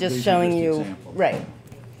 No, I'm just These are showing just you. examples. Right.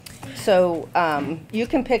 So you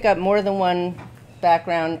can pick up more than one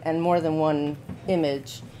background and more than one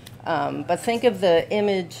image, but think of the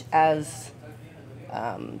image as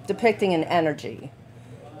depicting an energy.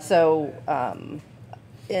 So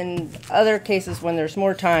in other cases, when there's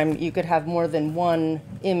more time, you could have more than one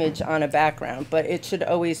image on a background, but it should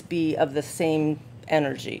always be of the same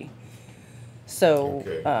energy. So,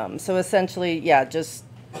 Okay. so essentially, yeah, just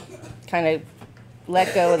kind of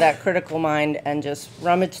let go of that critical mind and just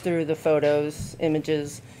rummage through the photos,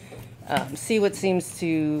 images, see what seems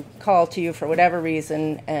to call to you for whatever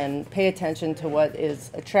reason, and pay attention to what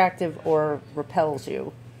is attractive or repels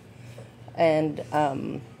you. And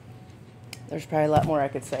there's probably a lot more I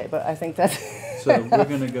could say, but I think that's... So we're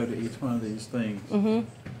going to go to each one of these things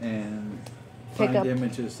and Pick find up-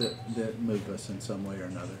 images that move us in some way or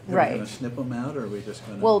another. Are Right. we going to snip them out, or are we just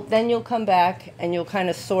going to... Well, then you'll come back and you'll kind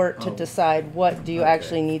of sort to Oh. decide what do you Okay,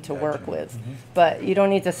 actually need to work gotcha. with. But you don't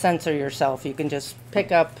need to censor yourself. You can just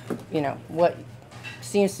pick up, you know, what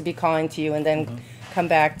seems to be calling to you, and then come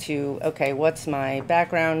back to, okay, what's my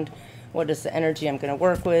background? What is the energy I'm going to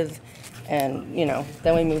work with? And, you know,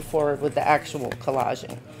 then we move forward with the actual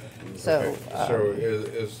collaging. So, Okay. So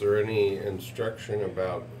is there any instruction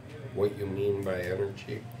about what you mean by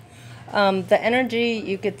energy? the energy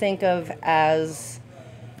you could think of as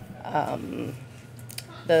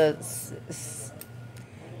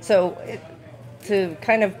to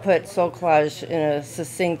kind of put soul collage in a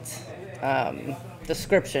succinct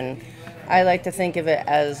description, I like to think of it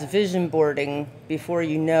as vision boarding before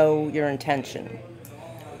you know your intention.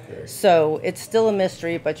 Okay. So it's still a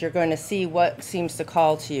mystery, but you're going to see what seems to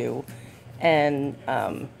call to you, and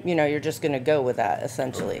you know, you're just going to go with that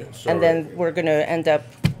essentially. Okay, so and then we're going to end up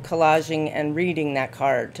collaging and reading that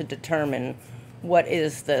card to determine what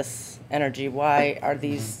is this energy, why are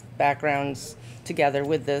these backgrounds together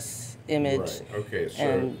with this image. Right. Okay. So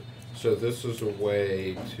And- so this is a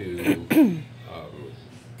way to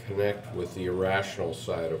connect with the irrational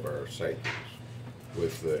side of our psyches,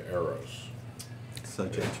 with the Eros. So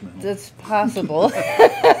judgmental. That's possible.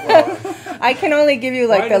 I can only give you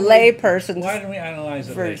like the lay person's Why don't we analyze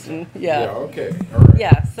it version. later? Yeah. Yeah. Okay. All right.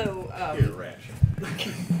 Yeah. So Irrational.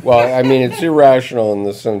 Well, I mean, it's irrational in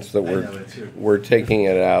the sense that I know, it's we're taking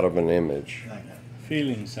it out of an image. I know.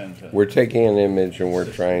 Feeling center. We're taking an image and we're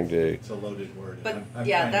trying to. It's a loaded word. But I'm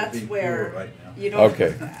yeah, trying to that's be where pure right now. you don't.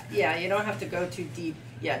 Okay. Yeah, you don't have to go too deep.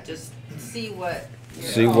 Yeah, just see what.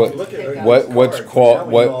 See you're- what- Look at pick her up. what- what's cards. called- Now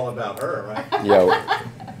we what- know all about her, right? Yeah.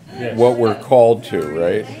 Yes. What we're called to,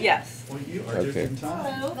 right? Yes. Well, you are just Okay. in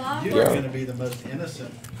time. Hello. You are Yeah. going to be the most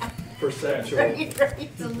innocent, perceptual.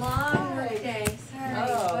 It's a long work day. Sorry.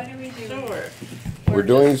 Oh, What are we doing? Sure. We're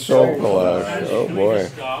doing soul Soul collage. collage. Oh Can we boy.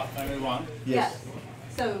 just start? Only one. Yes.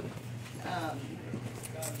 So,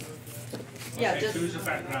 yeah, Okay, just choose a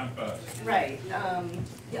background first. right.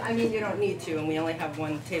 Yeah, I mean, you don't need to, and we only have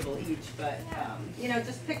one table each. But you know,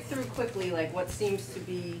 just pick through quickly, like what seems to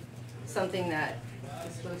be something that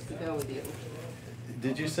is supposed to go with you.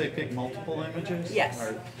 Did you say pick multiple images? Yes.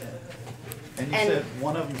 And you And- said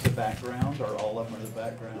one of them's the background, or all of them are the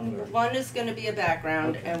background? Or? One is going to be a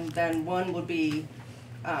background, Okay. and then one would be,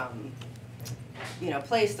 you know,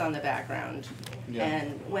 placed on the background. Yeah.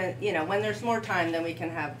 And when, you know, when there's more time, then we can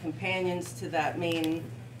have companions to that main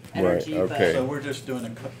Right, energy. okay. So we're just doing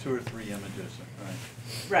 2 or 3 images, right?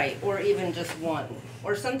 But, right, or even just one.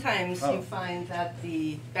 Or sometimes Oh. you find that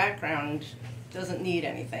the background doesn't need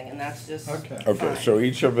anything, and that's just Okay. Okay, fine. so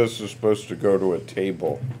each of us is supposed to go to a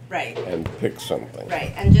table Right, and pick something.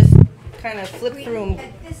 right, and just kind of flip We, through 'em.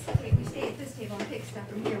 at this, okay, we stay at this table and pick stuff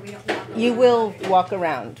from here, we don't walk You around. will walk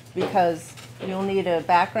around because you'll need a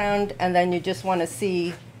background, and then you just want to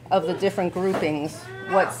see of the different groupings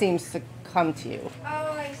what seems to come to you.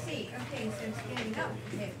 Oh, I see, okay, so standing up,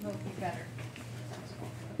 it will be better.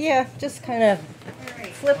 Yeah, just kind of All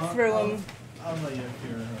right. flip through them. I'll lay up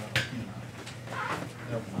here, you know,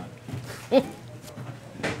 never mind.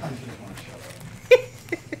 I just want to shut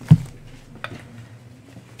up.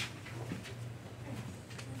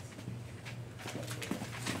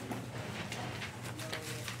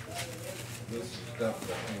 This is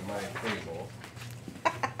definitely my table.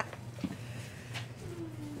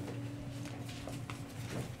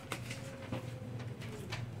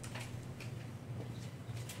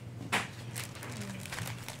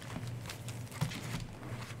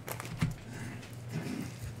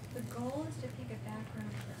 The goal is to pick a background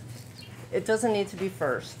first. It doesn't need to be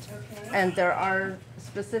first. Okay. And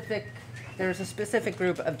there's a specific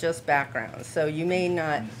group of just backgrounds, so you may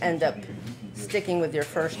not end up sticking with your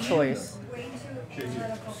first choice. Way too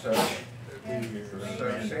analytical. So,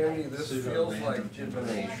 Sandy, this feels like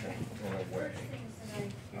divination in a way.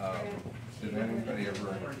 Did anybody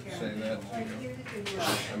ever say that to you?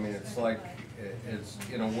 I mean, it's like, it's,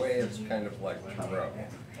 in a way, it's kind of like tarot.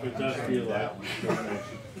 It does feel like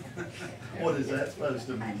What is that supposed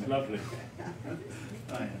to mean? it's lovely.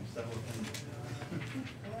 I am so offended.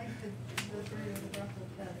 I like the ruffled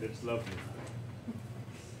feathers. It's lovely.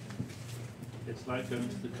 It's like going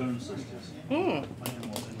to the Coen sisters. Hmm, My animal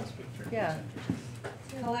was in this picture. yeah.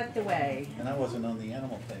 Collect away. And I wasn't on the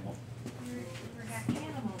animal table. You forgot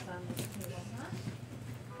animals on this table, huh?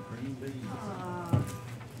 Green beans. Aw,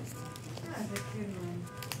 that was a good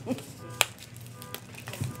one.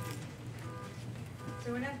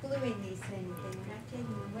 So we're not gluing these to anything, we're not taking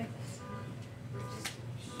them with us. We're just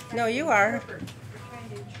No, trying to you are. interpret- We're trying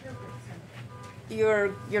to interpret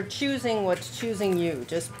something. You're choosing what's choosing you.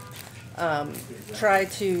 Just try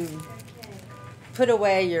to Okay. put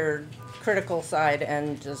away your critical side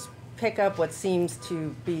and just pick up what seems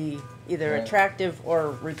to be either Right. attractive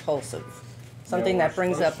or repulsive. Something Now, that we're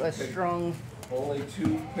brings up a supposed to pick- strong. Only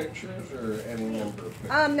 2 pictures or any number of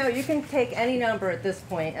pictures? No, you can take any number at this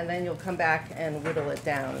point, and then you'll come back and whittle it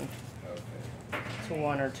down Okay. to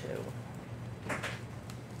 1 or 2.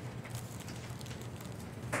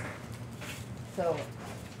 So,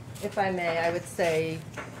 if I may, I would say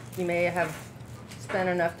you may have spent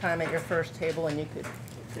enough time at your first table, and you could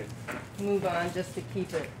Okay. move on just to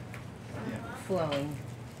keep it Yeah. flowing.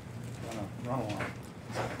 Run along.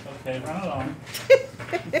 Okay, run along.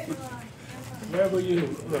 Where were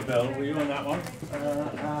you, Rebel? Were you on that one?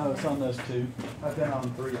 I was on those 2. I've been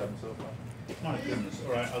on 3 of them so far. My goodness.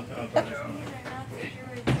 All right, I'll go this one.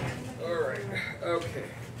 All right, okay.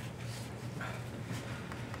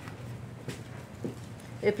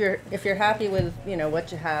 If you're happy with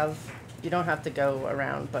what you have, you don't have to go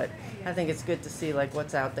around. But I think it's good to see like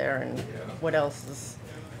what's out there and what else is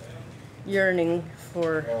yearning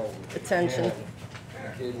for attention.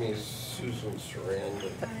 Man, gave me Susan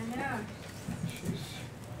Sarandon. I know,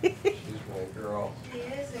 She's my girl. she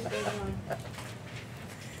is a good one.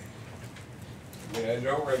 I mean, I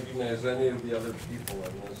don't recognize any of the other people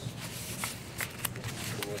in this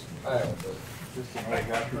pile, but Just I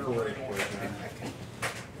got her right where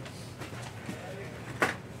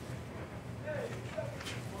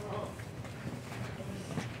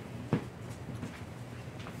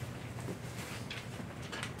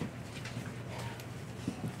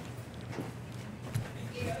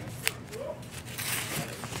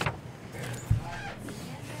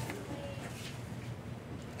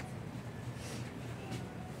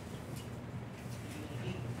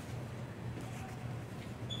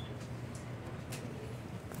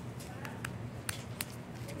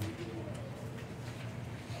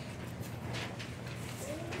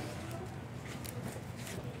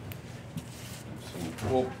some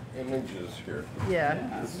cool images here.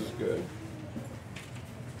 Yeah, This is good.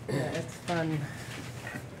 yeah, it's fun.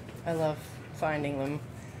 I love finding them.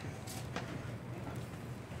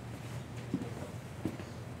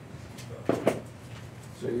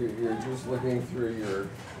 So you're just looking through your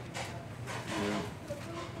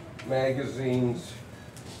magazines,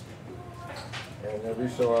 and every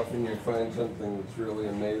so often you find something that's really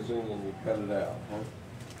amazing and you cut it out, huh?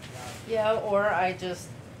 Yeah, or I just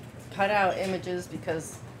cut out images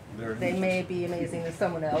because they may be amazing to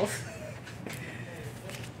someone else.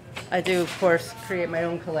 I do, of course, create my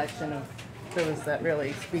own collection of those that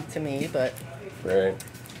really speak to me, but Right.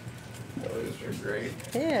 Those are great.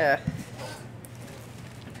 yeah.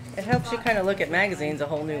 It helps you kind of look at magazines a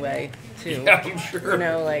whole new way, too. Yeah, I'm sure. You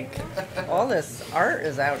know, like, all this art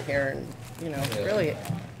is out here, and, you know, Yeah. really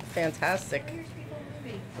fantastic.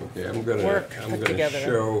 Okay, I'm gonna Work put together.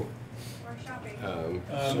 show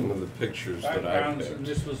some of the pictures that I Backgrounds, and picked.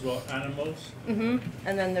 this was what, animals? Mm-hmm.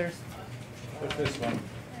 And then there's, What's this one?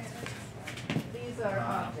 these are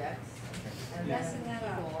objects, and then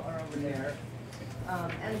people are over there.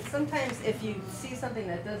 And sometimes if you see something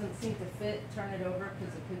that doesn't seem to fit, turn it over,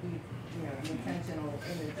 because it could be, you know, intentional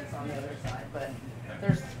images on the other side. But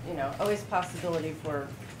there's, you know, always possibility for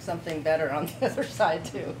something better on the other side,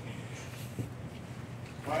 too.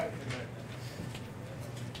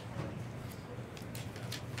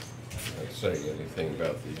 Not saying anything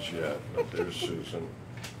about these yet, but there's Susan.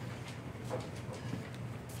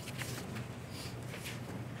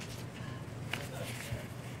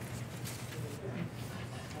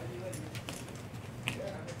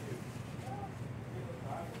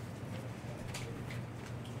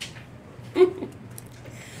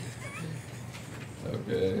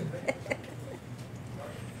 Okay.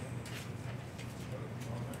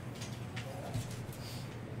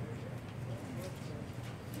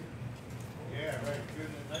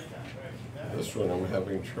 This one I'm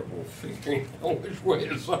having trouble figuring out which way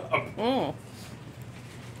is up. Mm.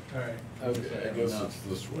 Okay, I guess it's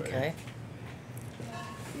this way. Okay.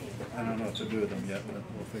 I don't know what to do with them yet, but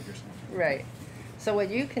we'll figure something. Right. So what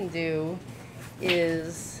you can do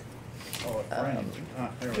is, Oh, a frame.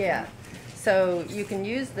 There we go. yeah. So you can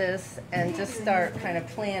use this and just start kind of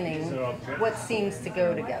planning what seems to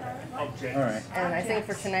go together. Objects. All right. And I think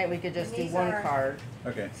for tonight we could just do one card.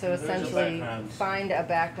 Okay. So essentially, backgrounds. find a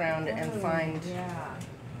background and find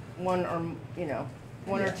one or, you know,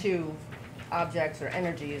 one or Yeah. two objects or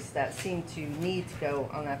energies that seem to need to go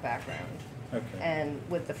on that background. Okay. And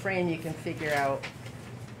with the frame, you can figure out,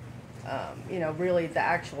 you know, really the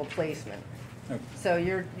actual placement. Okay. So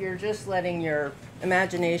you're just letting your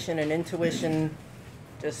imagination and intuition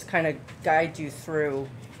just kind of guide you through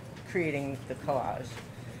creating the collage.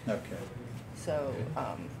 Okay. So,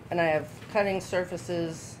 and I have cutting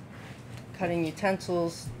surfaces, cutting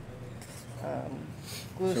utensils,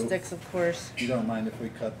 glue So- sticks, of course. You don't mind if we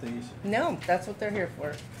cut these? No, that's what they're here for.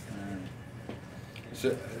 All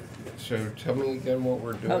right. So tell me again what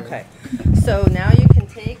we're doing. Okay, so now you can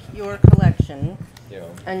take your collection Yeah.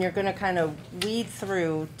 and you're gonna kind of weed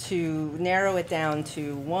through to narrow it down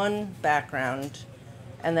to one background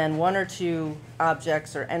and then one or two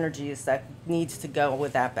objects or energies that needs to go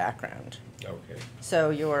with that background. Okay. So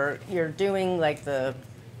you're doing like the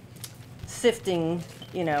sifting,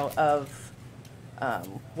 you know, of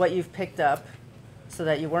what you've picked up so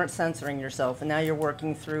that you weren't censoring yourself, and now you're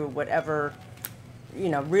working through whatever, you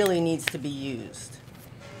know, really needs to be used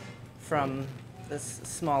from this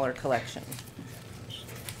smaller collection.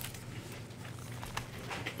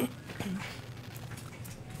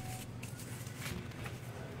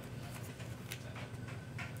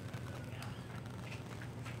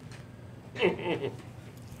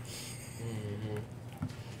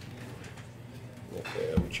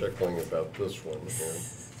 Okay, I'm chuckling about this one here.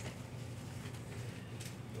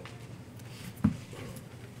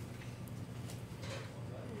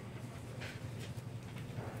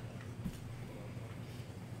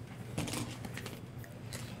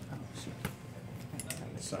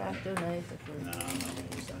 After knife if No, we're- I'm not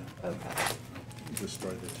gonna use that. Okay.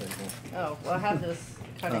 Destroy the table. Oh, well, I have this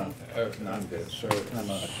cutting. No, I'm good. So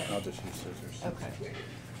I'll just use scissors. Okay.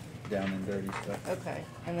 Down and dirty stuff. Okay,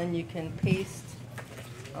 and then you can paste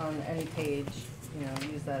on any page, you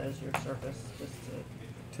know, use that as your surface, just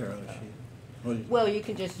to, Tear out a sheet. well, you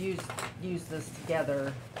can just use this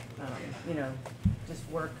together, you know, just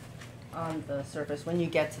work on the surface when you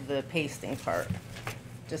get to the pasting part,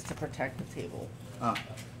 just to protect the table. Ah,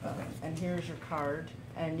 okay. And here's your card,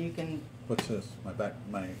 and you can, What's this?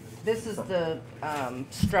 My. this is the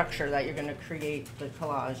structure that you're gonna create the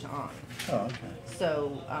collage on. Oh, okay.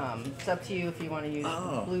 So, it's up to you if you wanna use the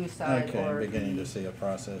Oh, blue side okay, or I'm beginning to see a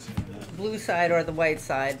process. blue side or the white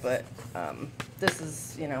side, but this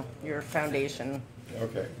is, you know, your foundation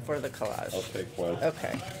okay, for the collage. I'll take one.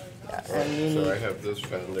 Okay. Yeah, All right, and you so I need, have this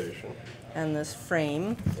foundation and this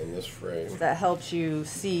frame in this frame. that helps you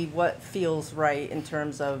see what feels right in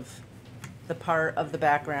terms of the part of the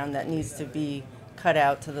background that needs to be cut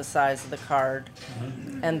out to the size of the card,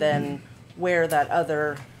 and then where that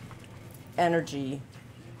other energy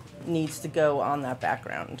needs to go on that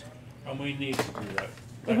background. And we need to do that.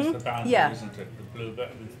 That's the boundary, yeah. isn't it? The blue,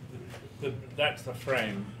 that's the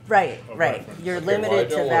frame. Right, Of right. reference. You're Okay, well, I limited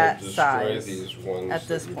don't to wanna that destroy size these ones at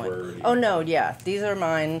this that you've point. already- Oh, no, yeah, these are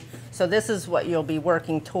mine. So this is what you'll be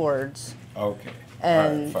working towards. Okay.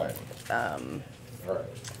 And all right, fine. All right.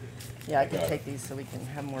 yeah, I can Got it. take these so we can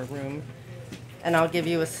have more room. And I'll give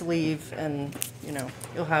you a sleeve, and you know,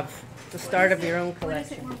 you'll have the start of your own What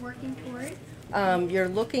is it collection. we're working toward? You're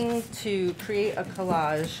looking to create a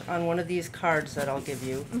collage on one of these cards that I'll give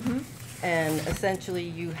you. And essentially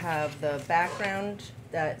you have the background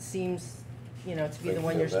that seems, you know, to be the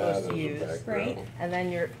one you're supposed to use. Right. And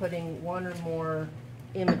then you're putting one or more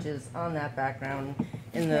images on that background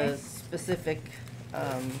in the Okay. specific,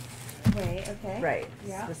 Way, okay. right,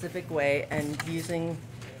 Yeah. specific way, and using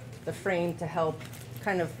the frame to help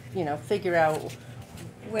kind of, you know, figure out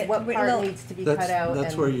what part little- needs to be cut out.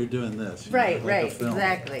 That's and- where you're doing this. you know, Right, like a right, film.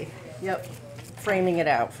 exactly. Yep. Framing it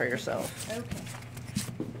out for yourself. Okay.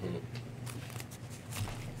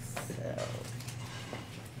 So,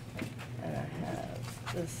 and I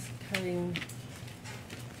have this cutting.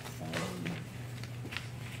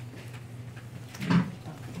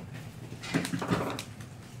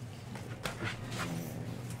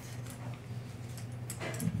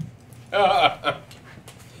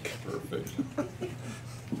 Perfect.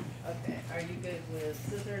 Okay, are you good with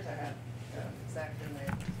scissors? I have X-Acto knife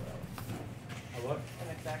as well. A what? An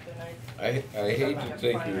X-Acto knife? I hate to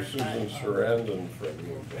take your Susan Sarandon from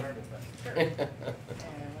you, Sure. but And let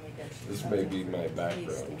me get you this some may be my background.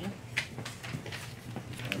 pasting.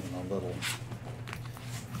 Having a little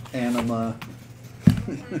anima.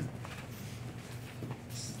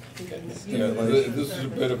 Yeah, this is a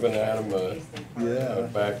bit of an anima Yeah.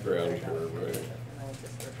 background here, right? And I'll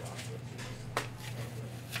just rip off what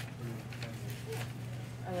you-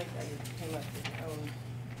 I like that you came up with your own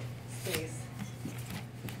space.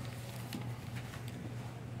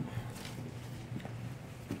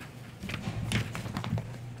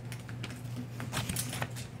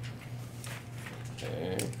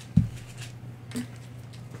 Okay.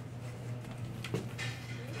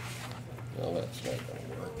 No, that's not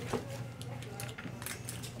gonna work.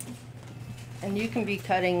 And you can be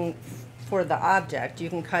cutting for the object. You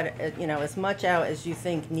can cut it, you know, as much out as you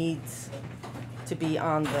think needs to be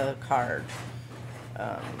on the card.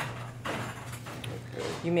 Okay.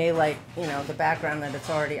 You may like, you know, the background that it's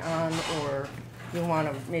already on, or you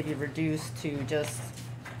want to maybe reduce to just,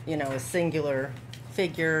 you know, a singular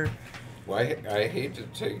figure. Well, I hate to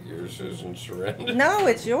take your Susan Sarandon. No,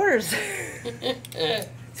 it's yours. He's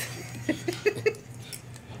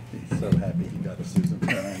so happy he got a Susan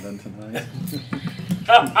Sarandon tonight.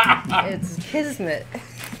 It's kismet.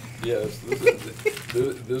 Yes,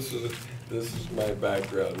 this is my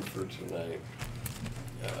background for tonight.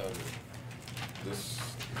 This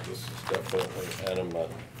is definitely anima.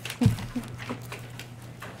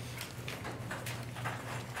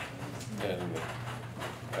 And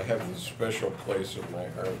I have a special place in my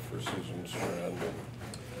heart for Susan Sarandon.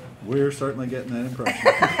 We're certainly getting that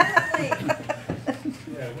impression.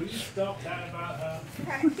 Yeah, will you stop that about her?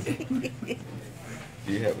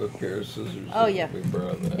 Do you have a pair of scissors? Oh, that yeah. We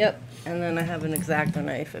borrow that? Yep. And then I have an X-Acto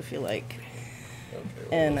knife if you like. Okay,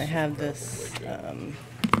 well, And I this is have this probably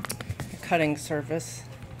cutting surface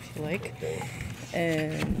if you like. good. Okay.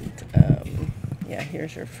 And yeah,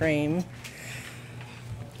 here's your frame.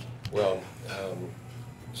 Well,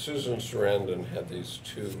 Susan Sarandon had these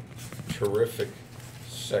two terrific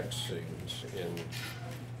sex scenes in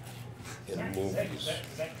movies.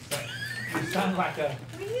 You sound like a,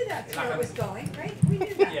 We knew that's where it was going, right? We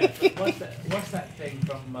knew yeah, that. what's that thing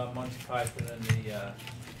from Monty Python and the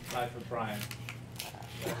Life of Brian?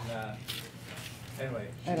 And, anyway,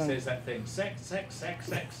 I she don't- says that thing, sex, sex, sex,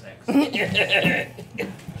 sex, sex.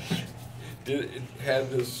 It had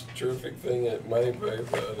this terrific thing at Monty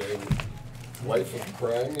Python in Life of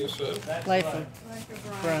Crime, you said? That's Life right. of- Like a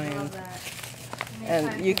Brian. love that. How many And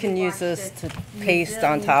times you have can we use watched this it? to paste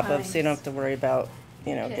on Gazillion top of, so you don't times. have to worry about,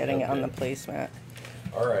 you know, getting it on the Okay. placemat.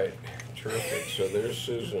 All right, terrific. So there's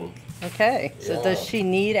Susan. Okay, so Yeah. does she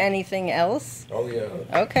need anything else? Oh, yeah.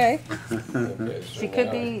 Okay, Okay, so she could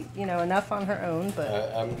now be, you know, enough on her own,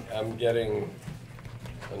 but I'm getting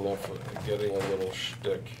enough, getting a little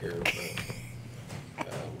shtick here, but,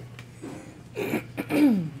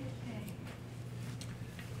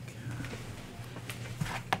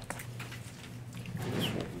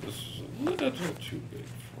 this is a little too big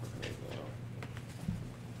for her, though.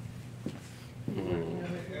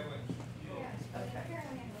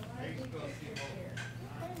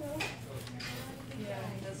 yeah,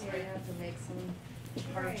 that's where you have to make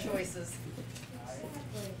some hard choices.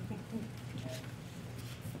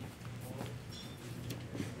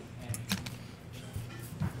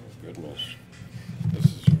 Goodness,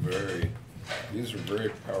 these are very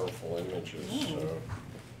powerful images, so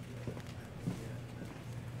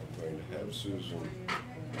I'm going to have Susan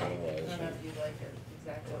I don't know analyzing, if you like it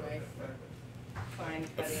exactly right for fine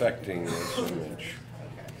cutting. affecting this image.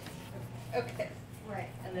 Okay. Okay. Right,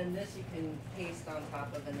 And then this you can paste on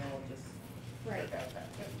top of, and then we'll just right. work out that.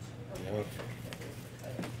 Okay.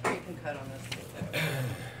 You can cut on this too.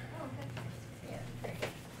 Oh, okay. Yeah. Great.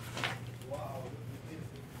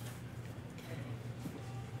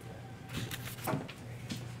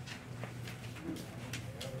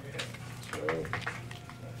 So,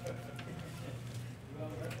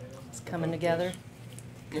 It's coming together.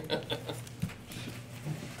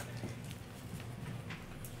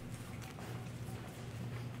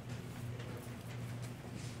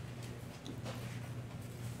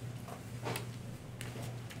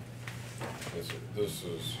 this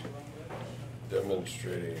is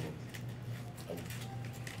demonstrating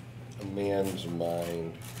a man's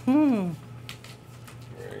mind.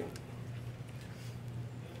 Right.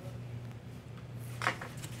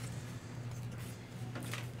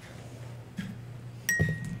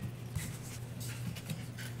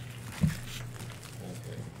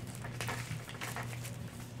 Okay.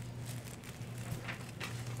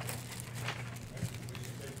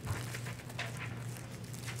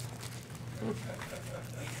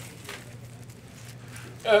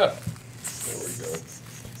 Ah, there we go.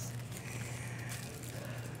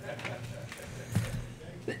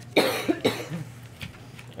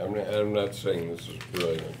 I'm not saying this is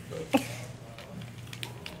brilliant, but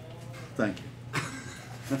Thank you.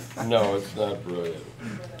 no, it's not brilliant.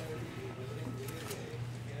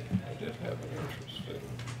 I did have an interest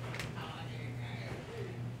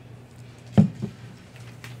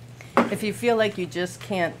in. If you feel like you just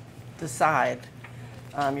can't decide,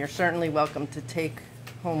 you're certainly welcome to take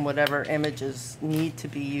home whatever images need to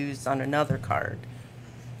be used on another card.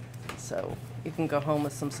 So you can go home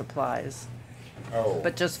with some supplies. Oh,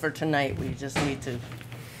 But just for tonight, we just need to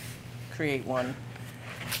create one.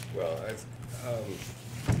 well,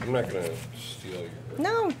 I'm not gonna steal your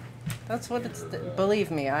No, that's what it's.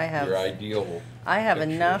 Believe me, I your have. ideal. I have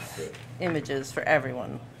picture, enough but- images for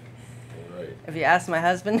everyone. Right. If you ask my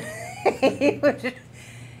husband,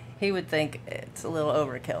 he would think it's a little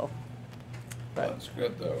overkill. But That's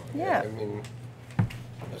good though. Yeah. I mean,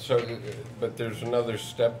 so, but there's another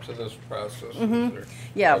step to this process. Is there?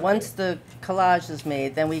 yeah, Okay. once the collage is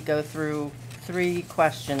made, then we go through 3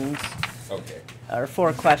 questions Okay. or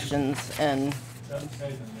 4 questions, and Don't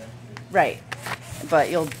say them yet, please. right. But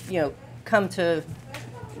you'll come to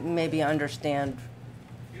maybe understand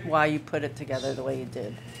why you put it together the way you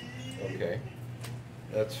did. Okay.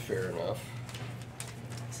 That's fair enough.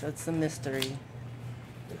 So it's the mystery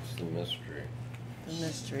It's the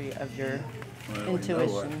mystery. of your Well, we know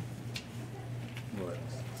intuition.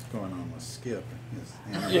 what's going on with Skip.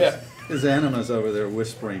 Yeah. His anima's over there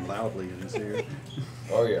whispering loudly in his ear.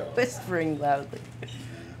 Oh yeah. Whispering loudly.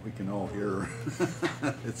 We can all hear her.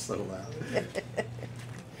 It's so loud.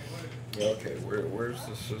 Okay. Where's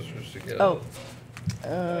the scissors to get? Oh.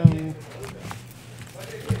 Ah,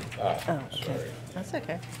 Oh, okay. sorry. That's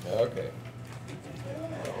okay. Okay.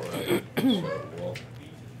 All right. So,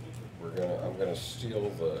 well, I'm gonna steal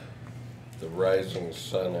the rising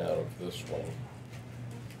sun out of this one.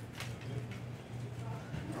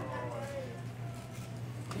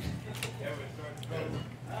 And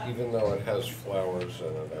even though it has flowers in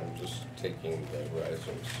it, I'm just taking the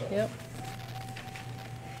rising sun. Yep.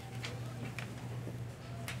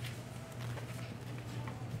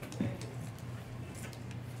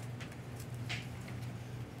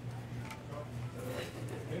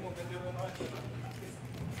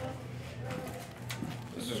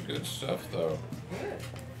 This is good stuff, though.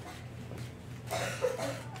 It's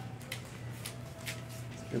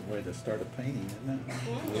a good way to start a painting,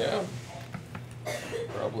 isn't it? Yeah,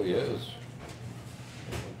 probably is.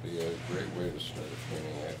 It would be a great way to start a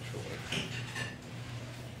painting, actually.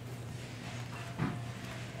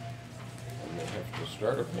 I may have to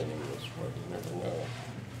start a painting this way, you never know.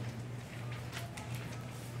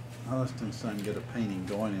 I'll let the son get a painting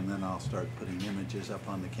going, and then I'll start putting images up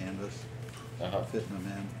on the canvas, fitting them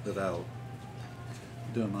in, but I'll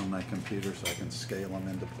do them on my computer so I can scale them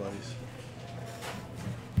into place.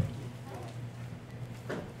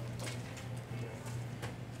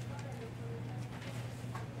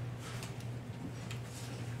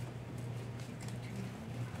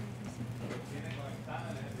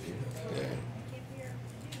 Yeah.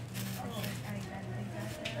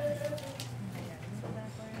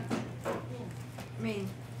 I mean,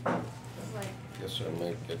 it's like. Guess I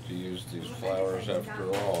might get to use these flowers after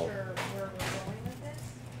all. Where we're going with this,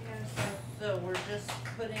 So we're just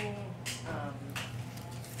putting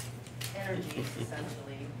energies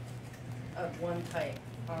essentially of one type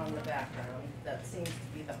on the background. That seems to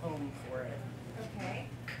be the home for it. Okay.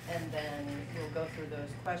 And then we'll go through those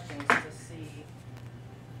questions to see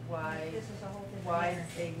why, This is a whole different why energy.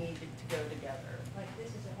 they needed to go together. Like, this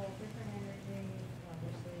is a whole different energy,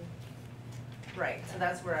 obviously. Right, so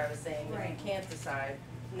that's where I was saying, if Right. you can't decide,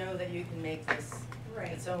 know that you can make this Right.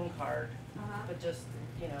 its own card, Uh-huh. but just,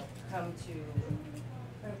 you know, come to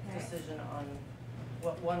Okay. decision on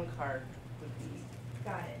what one card would be.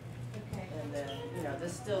 Got it. Okay. And then, you know,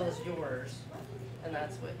 this still is yours, and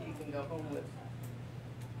that's what you can go home with.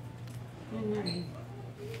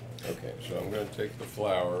 Okay, so I'm going to take the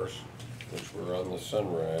flowers, which were on the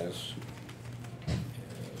sunrise, and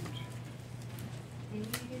And you do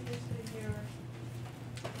this with your,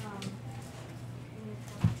 in your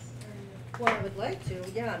class, or your... Well, I would like to,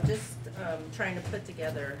 yeah, I'm just trying to put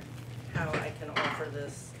together how I can offer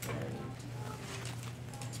this and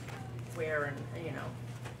where and, you know,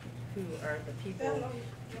 who are the people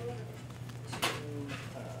to,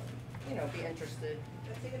 you know, be interested.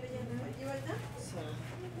 So,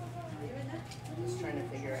 just trying to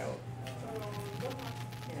figure out,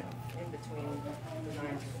 you know, in between the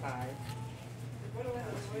 9 to 5, how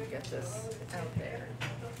to get this out there.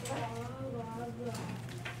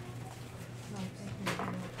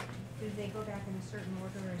 Do they go back in a certain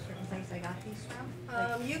order or a certain place I got these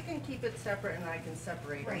from? You can keep it separate and I can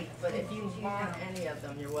separate them, Right. but if you You want know. any of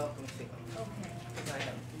them, you're welcome to them, Okay, because I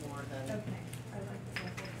have more than. okay. I like the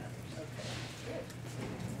local others.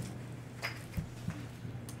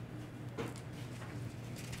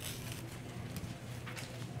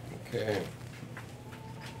 Okay, good. okay.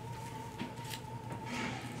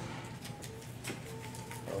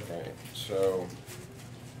 All right, so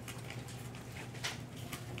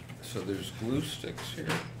there's glue sticks here.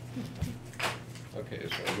 Okay,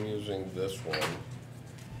 so I'm using this one.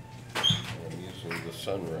 I'm using the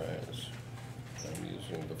sunrise. I'm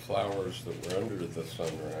using the flowers that were under the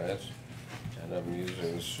sunrise, and I'm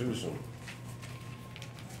using Susan.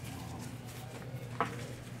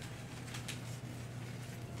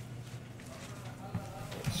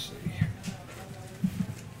 Let's see.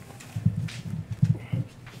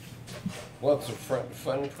 Well, it's a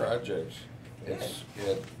fun project.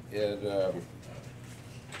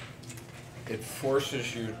 It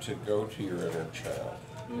forces you to go to your inner child,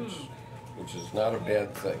 which is not a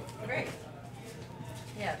bad thing. Great.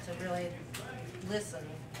 Yeah, to really listen.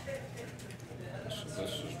 So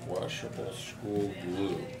this is washable school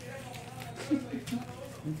glue.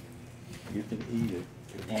 You can eat it.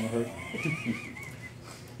 It won't hurt.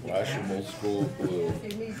 Washable school glue.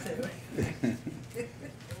 Me too.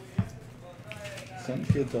 Some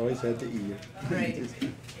kids always had to eat it. Right.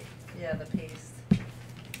 Yeah, the paste.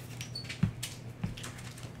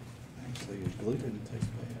 Actually, the glue didn't taste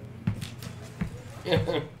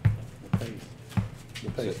bad. The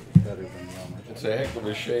paste is better than the almond. It's a heck of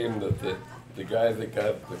a shame that the guy that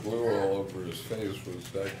got the glue all over his face was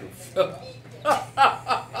Dr. Phil.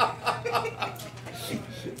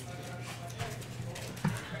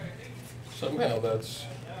 Somehow that's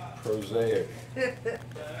prosaic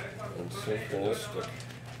and synchronistic.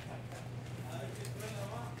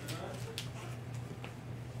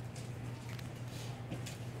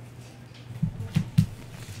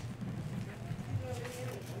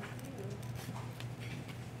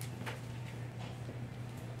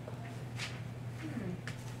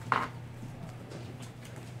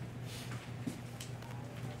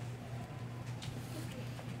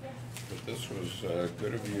 But this was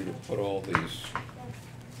good of you to put all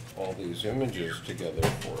these images together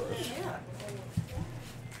for us. Yeah.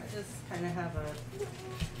 I just kind of have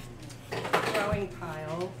a growing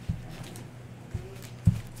pile.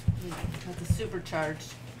 Have to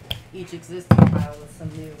supercharge each existing pile with some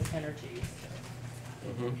new energies.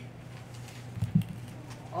 Mhm.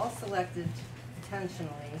 All selected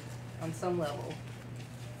intentionally on some level.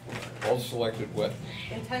 All selected what?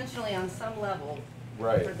 Intentionally on some level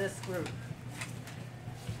Right. for this group.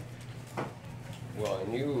 Well,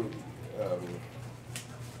 and you, I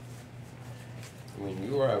mean,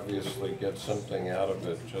 you obviously get something out of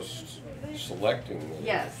it just selecting them.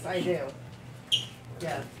 Yes, I do.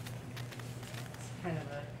 Yeah. It's kind of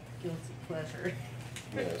a guilty pleasure.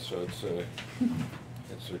 Yeah, so it's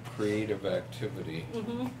a creative activity.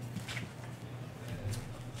 Mm-hmm.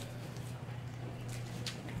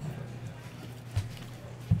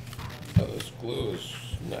 Oh, this glue is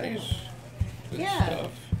nice. Good Yeah.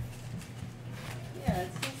 stuff. Yeah, it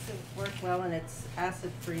seems to work well and it's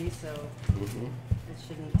acid-free, so Mhm. it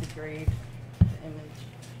shouldn't degrade the image.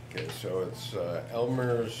 Okay, so it's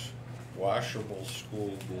Elmer's washable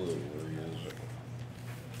school glue we're using.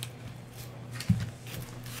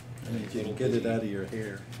 means you can get it out of your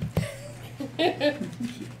hair.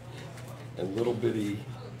 And little bitty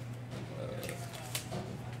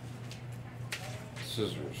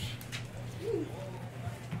scissors.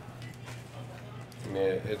 I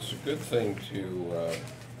mean, it's a good thing to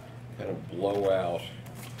kind of blow out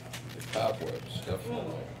the cobwebs,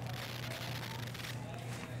 definitely.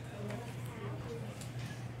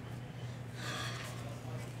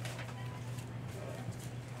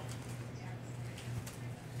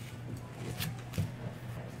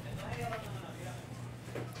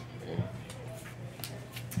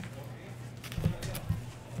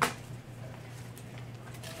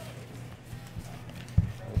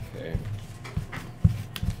 Okay.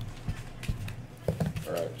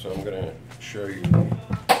 All right, so I'm going to show you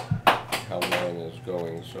how mine is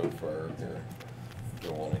going so far here.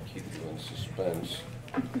 Don't want to keep you in suspense.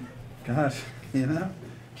 Gosh, you know,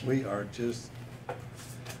 we are just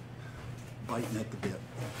biting at the bit.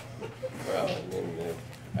 Well, I mean,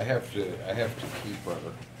 I have to keep our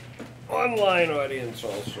online audience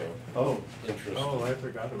also interested. I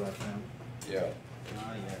forgot about that. Yeah.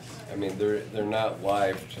 Ah, yes. I mean, they're not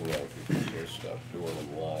live tonight because they stopped doing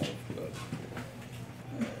them live, but.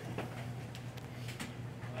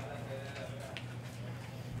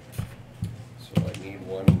 So I need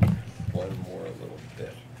one more little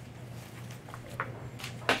bit.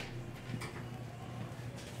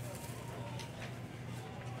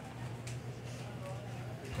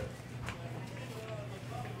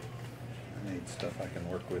 I need stuff I can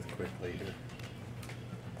work with quickly here.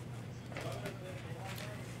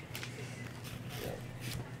 Yeah.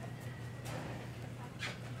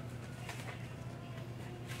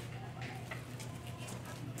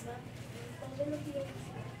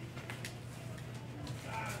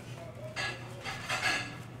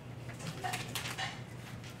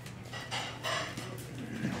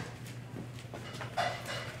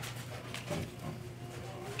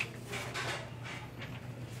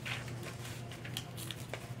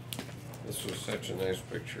 This was such a nice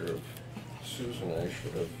picture of Susan, I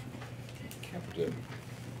should have kept it.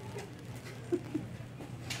 She's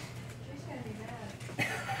gonna be mad.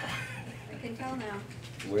 I can tell now.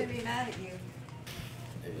 She's Wait. gonna be mad at you.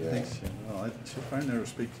 I Yeah. think so. Well, she'll probably never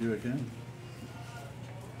speak to you again.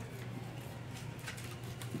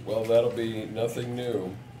 Well, that'll be nothing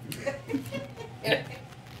new. Okay.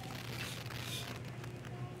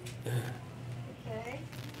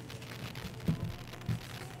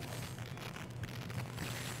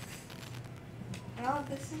 Well,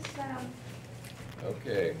 this is,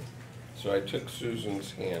 Okay, so I took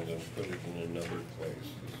Susan's hand and put it in another place.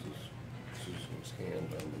 This is Susan's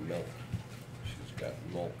hand on the milk. She's got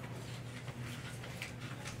milk.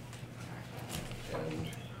 And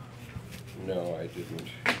no, I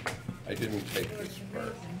didn't take this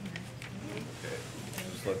part. Okay,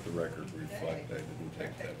 just let the record reflect I didn't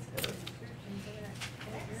take that part.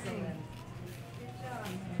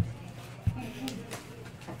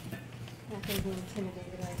 nothing being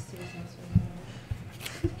intimidated by Susan's.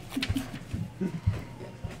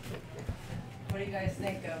 What do you guys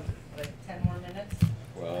think of, like, 10 more minutes?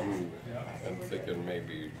 Well, I'm thinking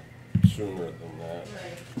maybe sooner than that.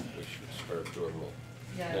 We should start doing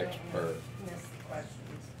the next part. Miss the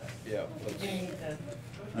questions, but Yeah, let's. you need to.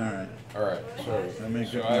 All right. All right, Let me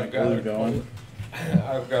so get my I've got glue going.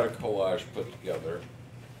 I've got a collage put together,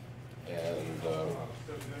 and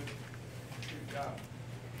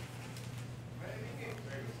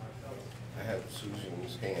I have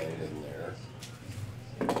Susan's hand in there,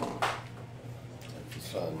 like the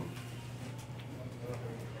sun.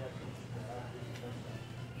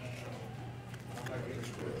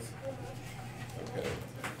 Okay,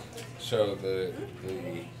 so the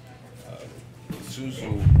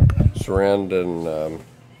Susan Sarandon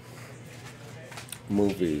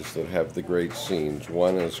movies that have the great scenes.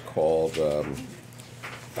 One is called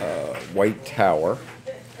White Tower,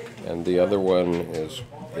 and the other one is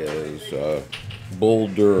Bull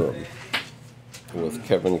Durham with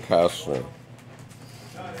Kevin Costner.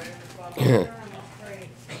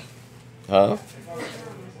 Huh?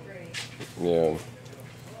 Yeah.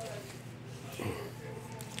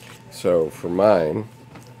 So for mine,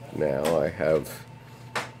 now I have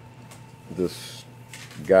this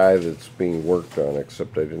guy that's being worked on,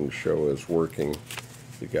 except I didn't show as working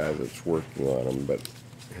the guy that's working on him, but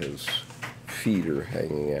his feet are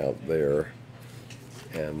hanging out there,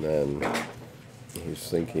 and then he's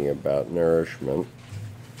thinking about nourishment.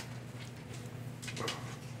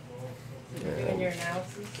 Doing your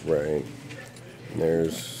analysis? Right. And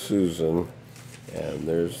there's Susan, and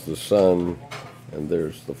there's the sun, and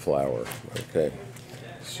there's the flower. Okay.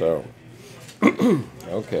 So,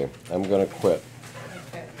 okay, I'm gonna quit.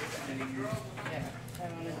 Okay. Yeah,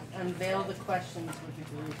 I want to unveil the questions with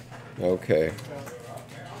the group. Okay.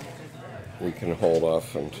 We can hold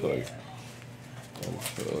off until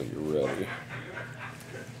you're ready.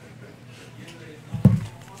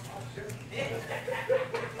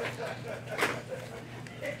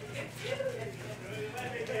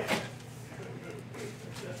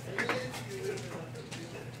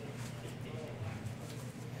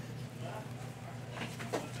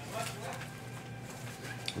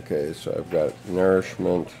 Okay, so I've got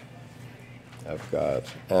nourishment, I've got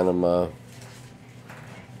anima,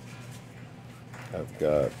 I've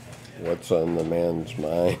got what's on the man's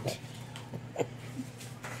mind.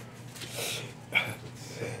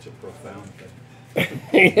 Such a profound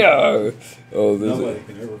thing. Yeah. Oh, this Nobody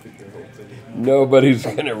can ever figure the whole thing out. nobody's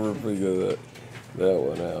gonna ever figure that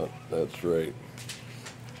one out. That's right.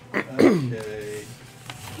 Okay.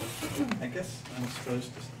 I guess I'm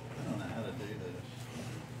supposed to, I don't know how to do this.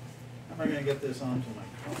 How am I gonna get this onto my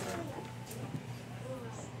car?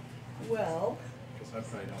 Well, Because I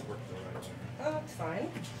probably don't work the right way. oh, it's fine.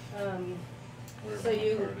 Where So my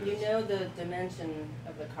you card is. know the dimension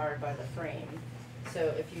of the card by the frame.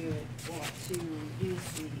 So if you want to use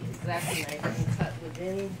the exact knife and cut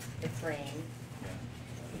within the frame, Yeah.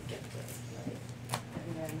 you get the knife,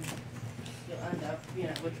 and then you'll end up,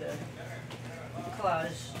 with the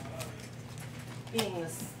collage being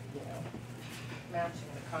this, matching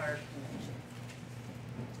the card dimension.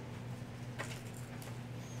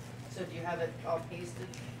 So do you have it all pasted?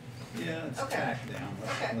 Yeah, it's Okay. tacked down.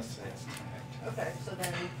 Okay. Let's say it's tacked. Okay, so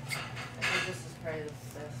then I think this is probably the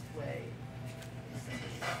best way.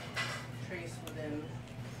 Trace within.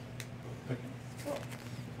 Okay. Cool.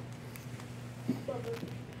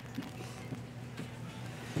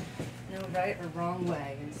 No right or wrong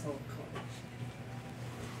way in soul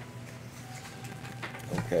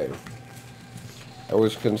collage. Okay. I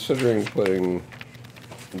was considering putting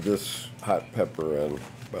this hot pepper in,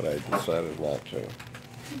 but I decided not to.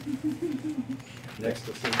 Next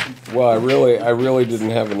decision. Well, I really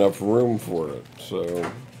didn't have enough room for it, so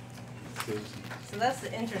Susan. So that's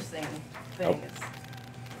the interesting thing. Oh. Is,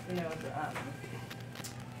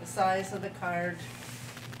 the size of the card,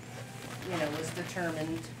 was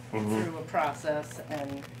determined through a process,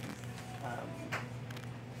 and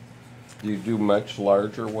do you do much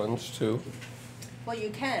larger ones too? well,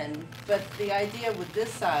 you can, but the idea with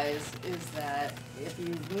this size is that if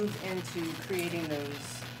you move into creating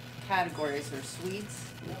those categories or suites,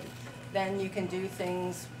 then you can do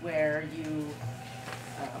things where you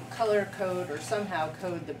color code or somehow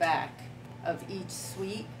code the back of each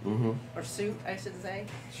suite, Mm-hmm. or suit, I should say.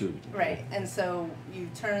 Shoot. Right, and so you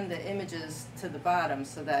turn the images to the bottom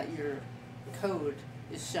so that your code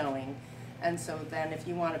is showing. And so then if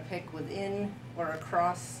you want to pick within or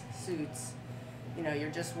across suits, you're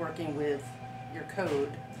just working with your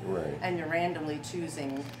code, Right. and you're randomly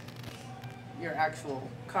choosing your actual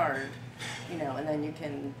card, and then you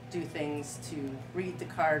can do things to read the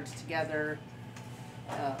cards together.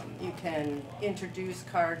 You can introduce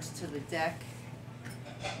cards to the deck.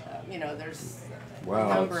 There's Wow,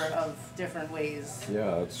 a number it's- of different ways.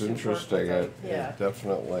 Yeah, it's to work interesting. with It, them. Yeah. it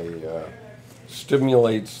definitely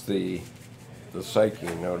stimulates the psyche,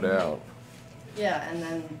 no doubt. Yeah, and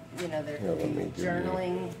then, there Here, could let be me give you-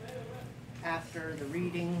 journaling after the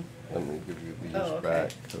reading. Let me give you these Oh, okay.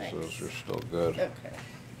 back because Thanks. those are still good. Okay.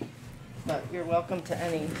 But you're welcome to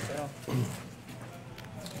any, so.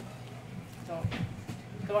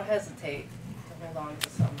 Don't hesitate to hold on to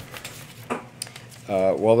some.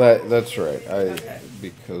 Well, that's right. Okay.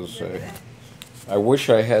 Because I wish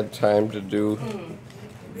I had time to do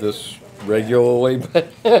this regularly, but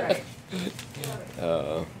Right.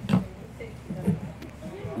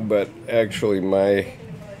 but actually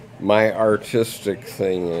my artistic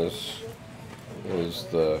thing is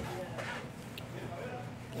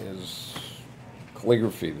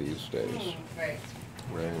calligraphy these days. Right.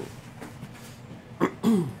 Right.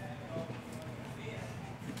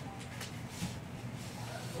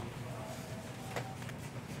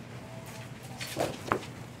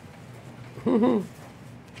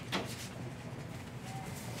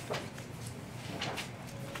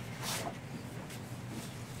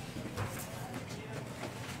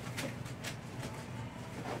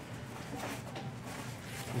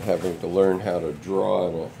 Having to learn how to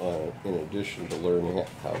draw in addition to learning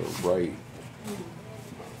how to write.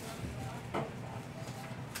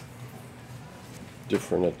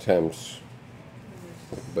 Different attempts,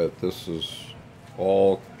 but this is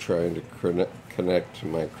all trying to connect to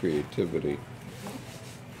my creativity.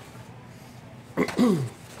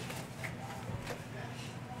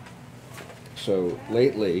 So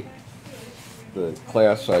lately, the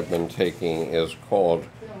class I've been taking is called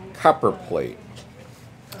copperplate,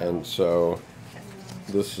 and so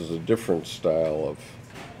this is a different style of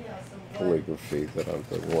calligraphy that I've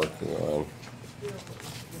been working on.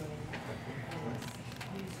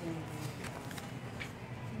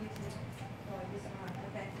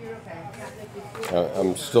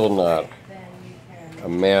 I'm still not a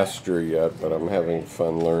master yet, but I'm having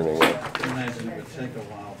fun learning it. I imagine it would take a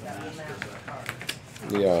while to master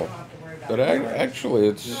that. Yeah, but actually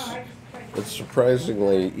it's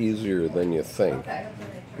surprisingly easier than you think. I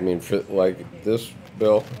mean, for like this,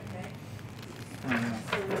 Bill,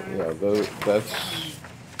 yeah, that's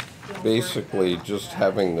basically just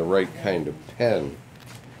having the right kind of pen.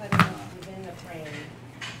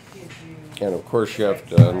 And of course you have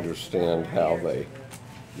to understand how they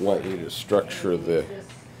want you to structure the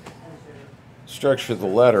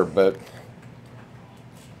letter, but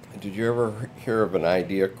did you ever hear of an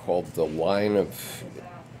idea called the line of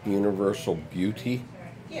universal beauty?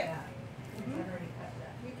 Yeah.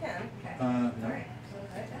 You can. No.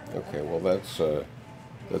 Okay, well that's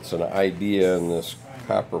an idea in this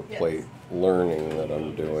copperplate learning that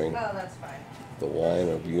I'm doing. Oh, that's fine. The line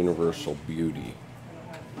of universal beauty.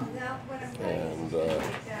 And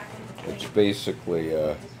it's basically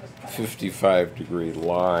a 55-degree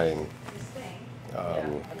line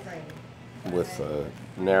with a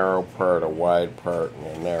narrow part, a wide part, and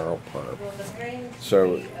a narrow part.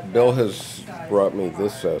 So Bill has brought me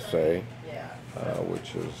this essay,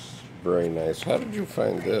 which is very nice. How did you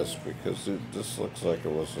find this? Because this looks like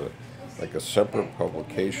it was like a separate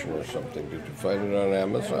publication or something. Did you find it on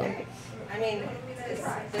Amazon? I mean,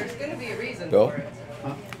 there's going to be a reason Bill? for it.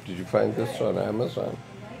 Huh? Did you find this on Amazon?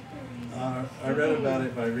 I read about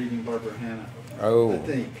it by reading Barbara Hannah. Oh. I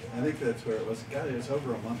think that's where it was. God, it was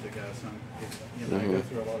over a month ago. So I go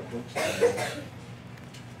through a lot of books.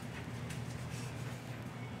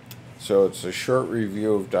 So it's a short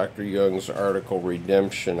review of Dr. Jung's article,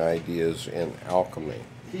 Redemption Ideas in Alchemy.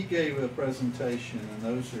 He gave a presentation,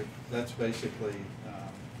 and that's basically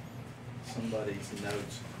somebody's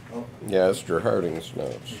notes. Oh, Yeah, Esther Harding's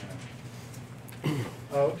notes. yeah.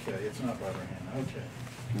 Oh, okay, it's not Barbara Hannah.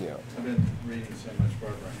 Okay. Yeah. I've been reading so much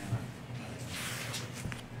Barbara Hannah.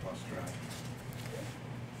 I lost track.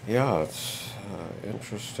 Yeah, it's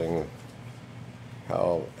interesting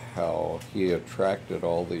how he attracted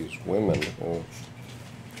all these women who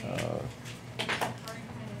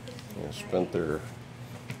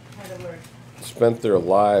spent their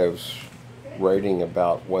lives writing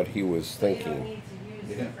about what he was thinking.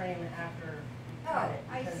 Yeah. Oh,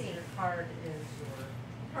 I see. Card is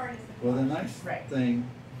Part is the Well, the nice Right. thing,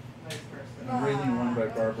 vice versa. I'm reading one by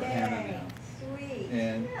Barbara Okay. Hannah now, Sweet.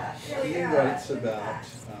 and Yeah, he yeah. writes about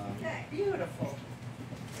Okay. Beautiful.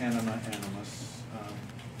 animus,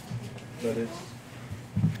 but it's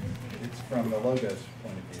from the logos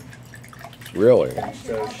point of view. Really?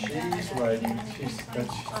 So she's writing. She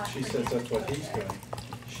says that's what he's doing.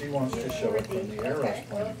 She wants to show it from the Eros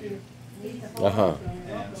point of view, Uh-huh.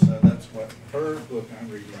 and so that's what her book I'm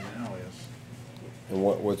reading now is. And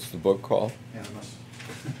what's the book called? Animus.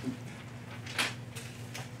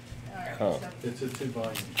 Alright, Huh. so It's a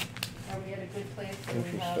 2-volume. are we at a good place where we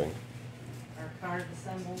have Interesting. our card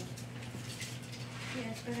assembled?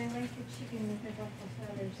 Yes, but I like the chicken with the ruffle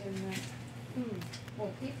feathers and the,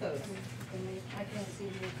 Well, keep those. I can see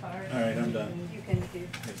your card. All right, I'm done. you can do.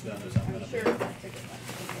 It's done as I'm I'm gonna sure be. that's a good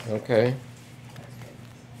one. Okay.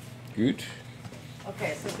 Good.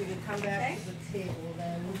 Okay, so if we could come back to the table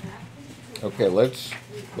then. Okay, let's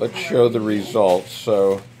show the results.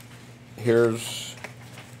 So this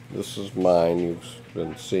is mine. You've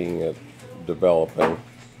been seeing it developing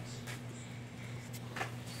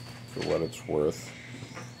for what it's worth.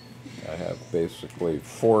 I have basically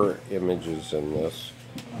 4 images in this.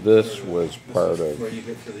 This was part This is where of you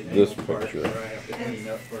get to the this anal part picture. where I have to clean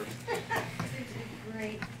up first.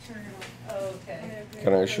 Great turtle. Okay.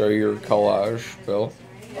 Can I show your collage, Bill?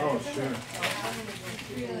 Oh, sure.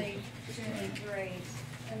 Really, really great.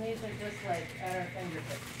 And these are just like at our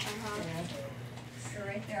fingertips. Uh-huh. You know? They're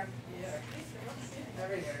right there. Yeah.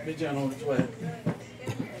 Everywhere. Be gentle, it's wet.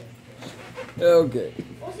 Okay.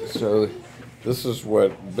 So this is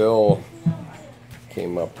what Bill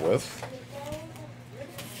came up with.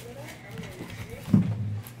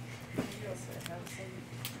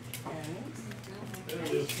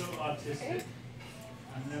 You're so artistic.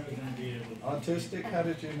 I'm never going to be able to. Autistic? How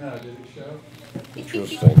did you know? Did it show?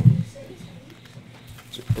 Interesting.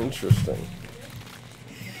 It's interesting.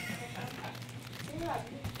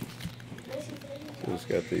 He's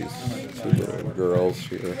got these 2 little girls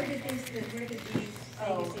here. Where did these magazines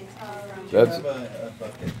come from? That's Have a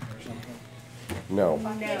bucket or something? No.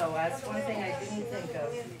 No, that's one thing I didn't think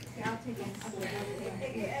of. I'll take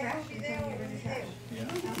it. Trash and tell me where to trash.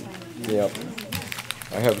 Yep.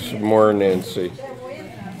 I have some more, Nancy.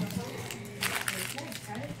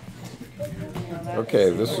 Okay,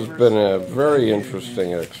 this has been a very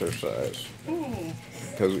interesting exercise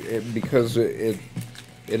because it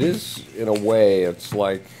is, in a way, it's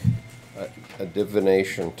like a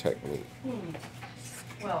divination technique.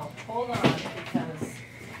 Well, hold on, because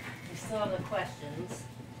we still have the questions.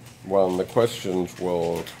 Well, and the questions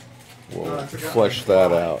will flesh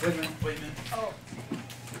that out. Wait a minute. Oh,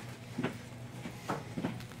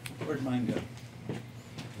 Where'd mine go?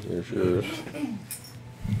 Here's yours.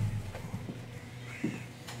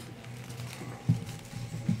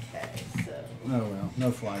 okay, so. Oh well,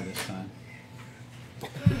 no fly this time.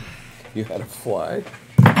 You had a fly?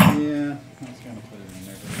 Yeah, I was gonna put it in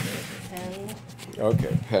there. Pen.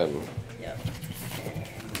 Okay, pen. Yep.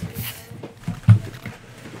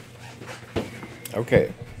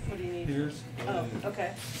 Okay. What do you need? Here's. Oh,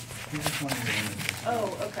 okay. Here's one of the images.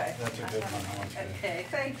 Oh, okay. That's a good one. I want you Okay,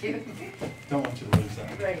 thank you. don't want you to lose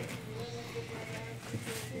that. Great.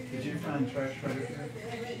 Did you find trash right here?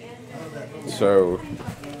 So,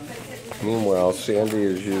 meanwhile, Sandy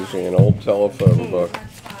is using an old telephone book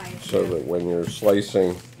so that when you're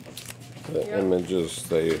slicing the images,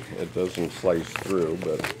 it doesn't slice through,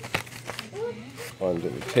 but onto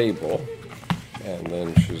the table. And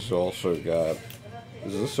then she's also got,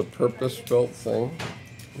 is this a purpose-built thing?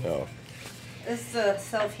 No. This is a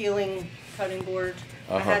self-healing cutting board.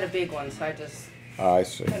 I had a big one, so I just I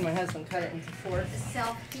see. had my husband cut it into fourths.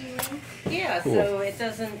 Self-healing. Yeah, Cool. so it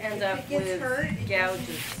doesn't end up If it gets with hurt, it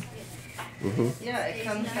gouges. Mm-hmm. Yeah, it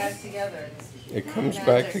comes back together. It comes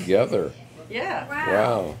back together. Yeah,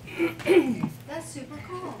 Wow. That's super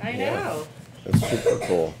cool. I Yeah. know. That's super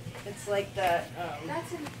cool. It's like that,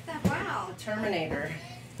 Wow. the Terminator.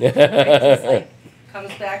 It just like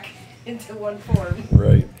comes back into one form.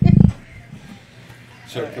 Right.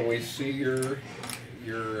 So can we see your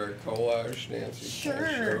collage, Nancy? Can I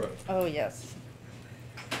show Sure. it? Oh, yes.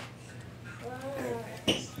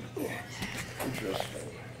 Interesting.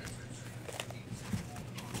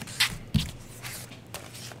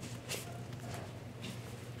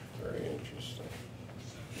 Very interesting.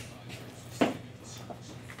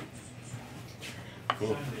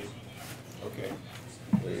 Cool. Okay.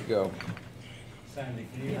 There you go. Sandy,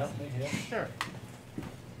 can you help me here? Sure.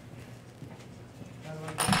 How do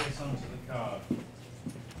I get this onto the card?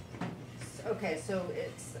 Okay, so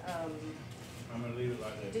it's, I'm going to leave it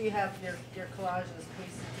like do this. you have your collages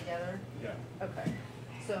pasted together? Yeah. Okay.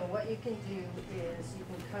 So what you can do is you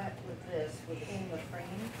can cut with this within the frame,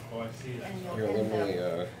 Oh, I see that. and you'll Here, end let me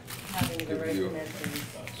up having the give right you dimensions.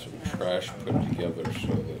 some trash put together so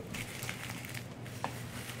that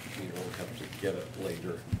you don't have to get it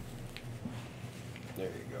later. There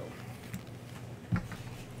you go.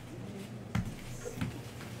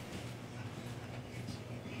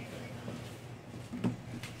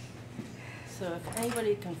 So if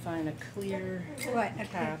anybody can find a clear What, a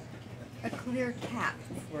cap A clear cap.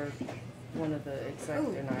 for one of the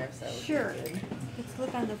exacto knives, that would Sure. be good. Let's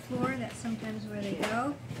look on the floor, that's sometimes where they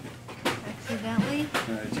go. Accidentally.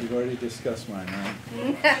 All right, you've already discussed mine, right?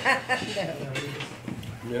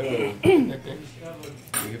 No.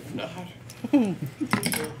 We have not.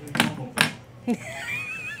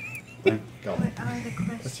 Thank God. What are the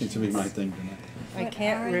questions? That seems to be my thing tonight. I What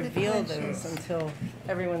can't are the reveal questions? those until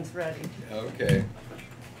everyone's ready. Okay.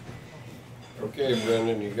 Okay,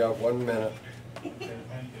 Brendan, you got 1 minute.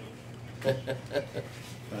 All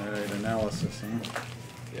right, analysis, huh?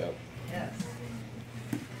 Yep. Yes.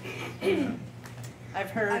 I've I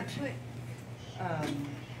heard put,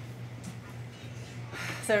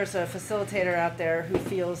 there's a facilitator out there who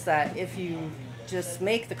feels that if you just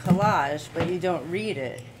make the collage but you don't read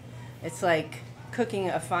it, it's like cooking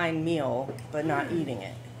a fine meal but not eating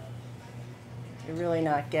it. You're really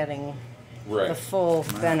not getting the Right. full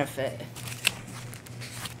benefit.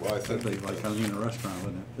 Well, I That'd think be like having in a restaurant,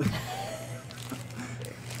 wouldn't it?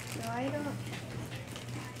 so I don't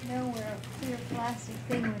know where a clear plastic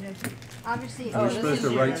thing would have, obviously. Oh, We're this supposed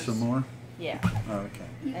is to write yours. some more? Yeah. Oh, okay.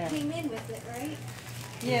 You Yeah. came in with it, right?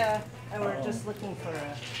 Yeah, and we're just looking for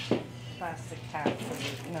a plastic cap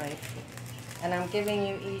for the knife. And I'm giving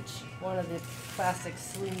you each one of the plastic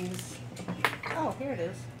sleeves. Oh, here it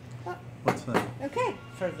is. What's that? Okay.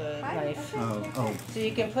 For the Fine, knife. okay. Oh, So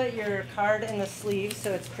you can put your card in the sleeve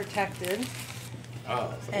so it's protected.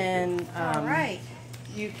 Ah, And All right.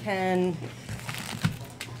 you can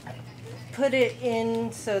put it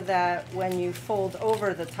in so that when you fold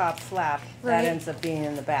over the top flap, Right. that ends up being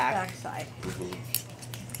in the back. Backside.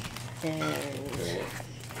 And Okay.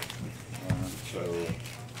 So.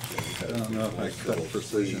 I don't know if I cut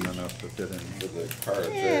precision enough to fit in. For the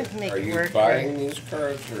cards. Make Are it you work buying these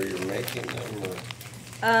cards or you're making them?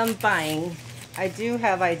 Or? buying. I do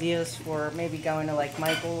have ideas for maybe going to like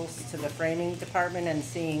Michael's to the framing department and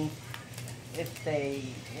seeing if they,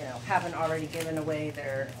 haven't already given away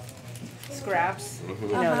their scraps,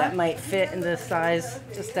 that might fit in this size,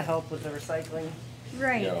 just to help with the recycling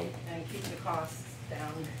Right. Yeah. and keep the costs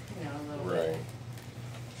down, a little bit.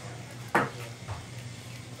 Right.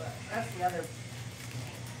 But that's the other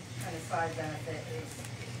kind of side benefit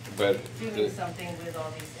is But doing something with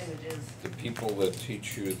all these images. the people that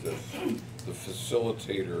teach you the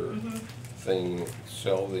facilitator thing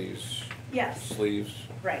sell these Yes, sleeves?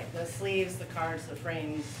 right. The sleeves, the cards, the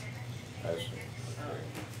frames. I see.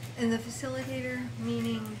 And the facilitator,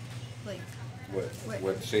 meaning, like,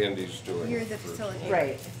 What Sandy's doing. you're the for- facilitator.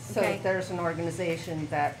 Right. So Okay. there's an organization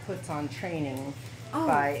that puts on training Oh.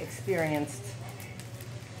 by experienced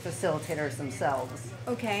facilitators themselves.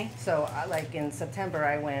 Okay. So, like in September,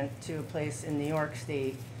 I went to a place in New York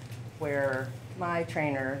State where my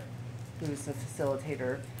trainer, who's a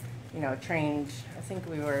facilitator, trained, I think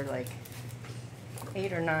we were like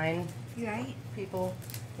 8 or 9 Right. people.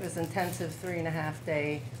 It was intensive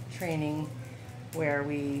 3.5-day training where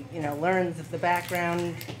we, learned the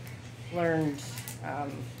background, learned, a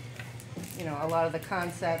lot of the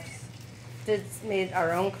concepts, made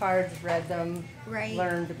our own cards, read them, Right.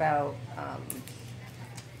 learned about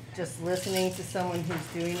just listening to someone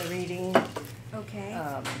who's doing the reading, Okay.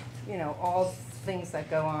 all things that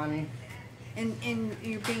go on And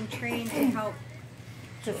you're being trained to help.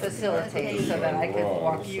 to facilitate so that I could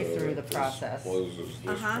walk you through the process. Closes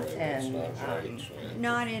this Uh-huh. way, that's And, not right, so I have to-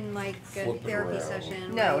 Not in like a Flip it therapy around.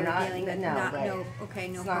 session. No, where you're not, dealing with, no, right. no. Okay,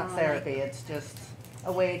 no It's problem. not therapy, it's just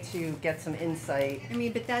a way to get some insight. I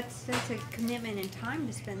mean, but that's a commitment in time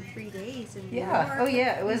to spend 3 days in New Yeah, York. oh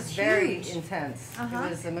yeah, it was It's very huge. intense. Uh-huh. It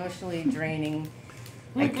was emotionally draining.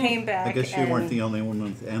 I came back I guess you weren't and the only one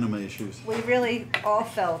with anime issues. we really all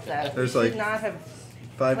felt that. There's we like should not have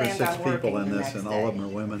 5 or planned 6 on people working in the this, next and all of day. them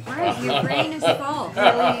are women. Right, your brain is full.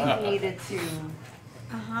 really needed to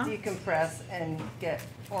Uh-huh. decompress and get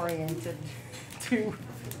oriented to,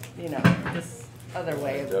 this other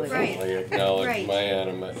way of living. Definitely Right. acknowledge Right. my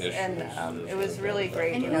anima issues. And it was really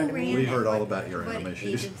great, And to who ran We it? heard all about your What anime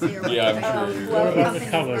issues. agency or what Yeah, I'm type sure of you What did. about the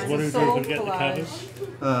company covers? runs What it? is Soul it to get the covers?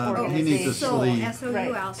 He needs a Soul, sleeve.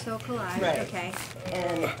 S-O-U-L, Soul Collage, Right. okay.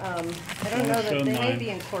 And I don't know that Show they may mine. be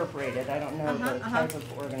incorporated. I don't know the type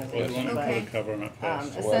of Well, organization, you but put a cover on it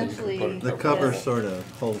first. essentially The cover this sort of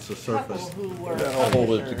holds the couple surface. who were That'll hold it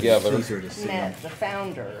publishers together. It's easier to see. met the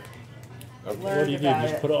founder, Okay. What learned do you do? about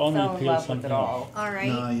Just it, put it on fell and in peel love with something it all. All right.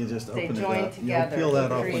 No, you just They open it joined up. You'll together peel that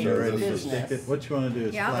to off when create you're a ready to business. stick it. What you want to do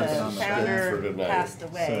is Yeah. slap it The on the founder for tonight. passed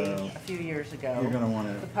away So, a few years ago. You're going to want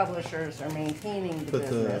The to publishers are maintaining the put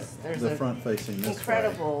business. There's the a front facing this way.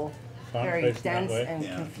 incredible, Front very facing that dense way. and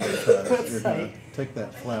Yeah, confused because you're website. going to take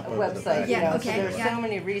that flap A over the website, back. Yeah, so okay, there's yeah. so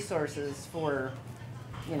many resources for,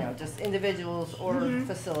 just individuals or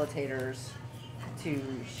facilitators to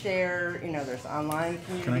share, there's online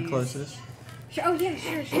communities. Can I close this? Oh, yeah,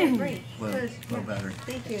 sure, great. Low, Close. low battery.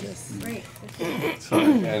 Thank you, great. Sorry.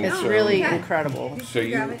 And It's so- really Okay. incredible. So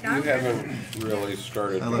you Grab it down. haven't really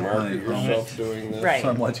started I to left market mine at home. yourself doing this? Right. So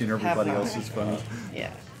I'm watching everybody Have else's phone.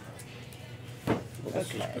 Yeah. Well,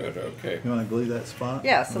 this is good, okay. You want to glue that spot?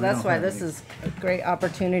 Yeah, so We that's don't why have this any. is a great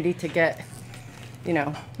opportunity to get,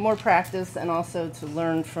 more practice and also to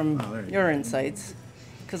learn from Oh, there you your go. insights.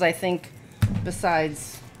 Because I think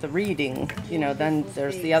besides the reading, then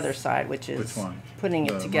there's the other side, which is Which one? putting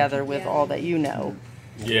The it together monkey? with all that you know.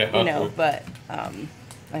 Yeah. But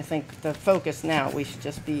I think the focus now, we should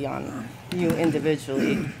just be on you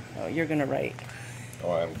individually. Oh, you're gonna write.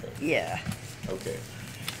 Oh, I'm good. Yeah. Okay.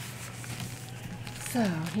 So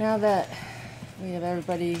now that we have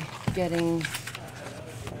everybody getting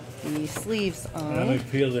the sleeves And then we on,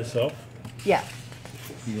 peel this off. yeah,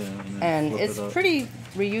 Yeah, and then flip it's it up. pretty Fold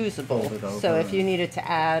it reusable. over So if and- you needed to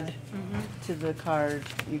add to the card,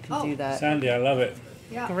 you can Oh. do that. Sandy, I love it.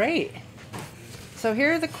 Yeah. Great. So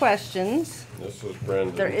here are the questions. This is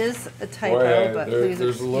Brendan. There is a typo, Boy, but there- please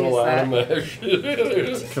there's a little excuse that.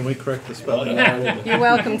 animation. Can we correct the spelling? You're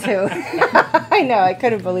welcome to. I know, I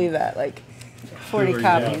couldn't believe that, like 40 Who are you?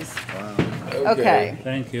 copies. Wow. Okay,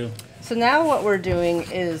 Thank you. so now what we're doing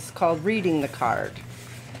is called reading the card.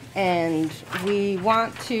 And we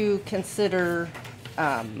want to consider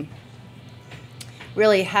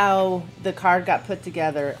really how the card got put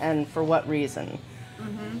together and for what reason.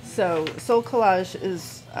 So Soul Collage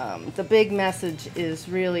is, the big message is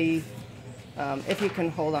really if you can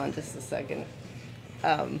hold on just a second.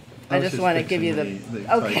 I was just want to give you fixing the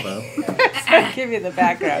typo. so give you the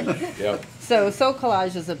background. Yep. So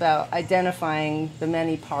Collage is about identifying the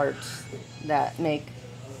many parts that make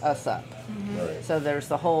us up. Right. So there's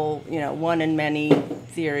the whole, one and many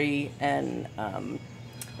theory, and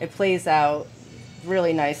it plays out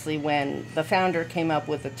really nicely when the founder came up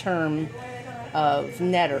with the term of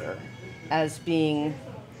netter as being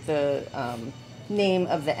the name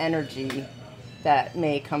of the energy that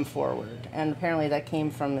may come forward. And apparently that came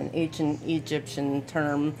from an ancient Egyptian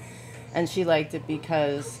term, and she liked it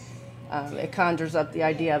because it conjures up the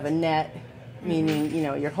idea of a net, meaning,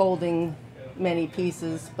 you're holding many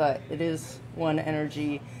pieces, but it is one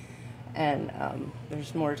energy. And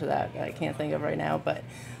there's more to that I can't think of right now. But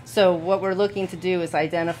so what we're looking to do is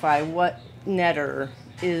identify what netter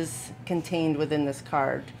is contained within this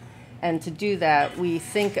card. And to do that, we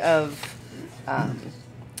think of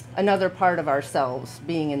another part of ourselves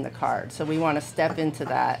being in the card. So we want to step into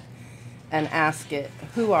that and ask it,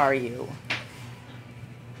 who are you?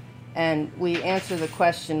 And we answer the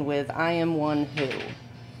question with, I am one who.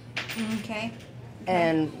 Okay.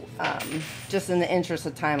 And just in the interest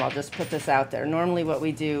of time, I'll just put this out there. Normally what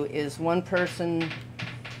we do is one person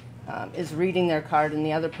is reading their card and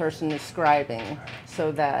the other person is scribing,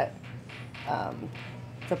 so that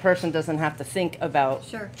the person doesn't have to think about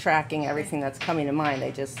Sure. tracking everything that's coming to mind.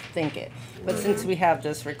 They just think it. But since we have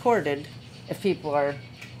this recorded, if people are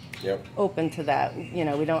Yep. open to that,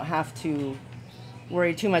 we don't have to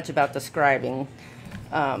worry too much about the scribing.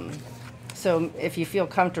 So if you feel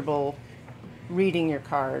comfortable reading your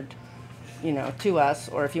card, to us,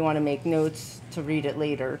 or if you want to make notes to read it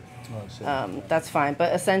later, that's fine.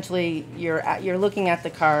 But essentially, you're looking at the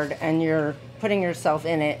card and you're putting yourself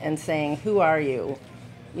in it and saying, "Who are you?"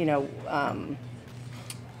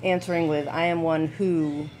 Answering with, "I am one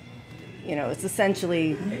who." It's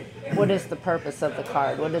essentially, what is the purpose of the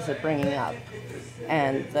card? What is it bringing up?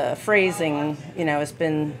 And the phrasing, has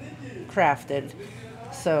been crafted.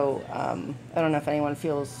 So I don't know if anyone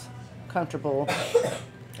feels comfortable.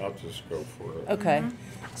 I'll just go for it. Okay.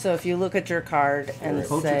 So if you look at your card and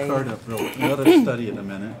Hold say, your card up real. Let us study it a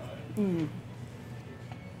minute.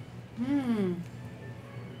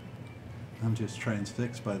 I'm just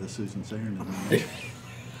transfixed by the Susan Sarandon.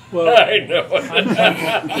 Well, I know.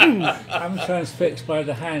 I'm transfixed by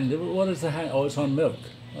the hand. What is the hand? Oh, it's on milk.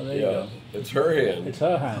 Oh, there you Yeah, go. it's her hand. It's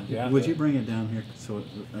her hand, yeah. Would you bring it down here so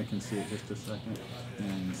I can see it just a second?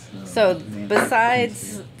 And, so Nancy can besides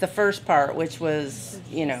see it. the first part, which was,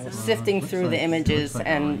 sifting Looks through the like- images looks like a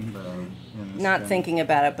and rainbow in this not thing. thinking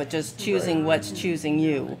about it, but just choosing what's choosing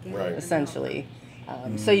you, Right. essentially.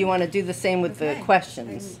 So you want to do the same with the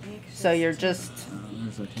questions. So you're just,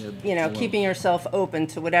 There's a head full keeping of yourself open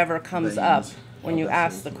to whatever comes veins. up when you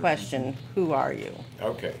ask the question, who are you?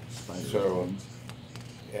 Okay. spider So,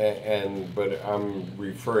 veins. but I'm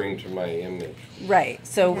referring to my image. Right.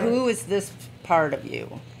 So who is this part of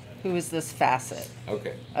you? Who is this facet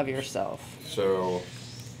Okay. of yourself? So,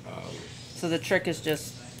 So the trick is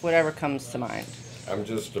just whatever comes to mind. I'm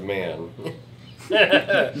just a man.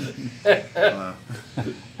 I've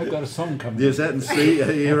got a song coming. Is that in C?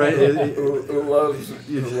 You're right. who loves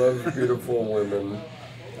beautiful women.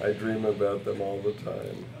 I dream about them all the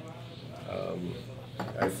time.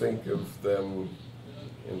 I think of them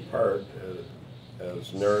in part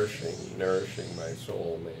as nourishing my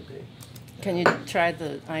soul, maybe. Can you try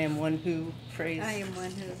the "I am one who" phrase? I am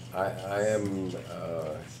one who.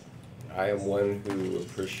 I am one who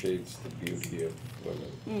appreciates the beauty of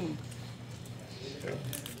women. Yeah.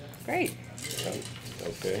 Great.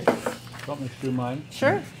 Okay. Want me to do mine?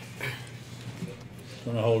 Sure.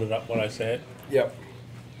 Want to hold it up while I say it? Yep.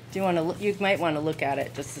 Do you want to? You might want to look at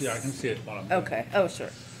it just. To Yeah, I can see it while I'm doing it. Okay. Oh,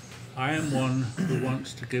 sure. I am one who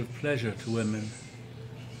wants to give pleasure to women,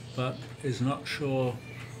 but is not sure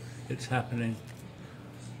it's happening.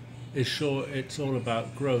 Is sure it's all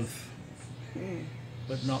about growth,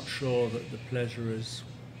 but not sure that the pleasure is,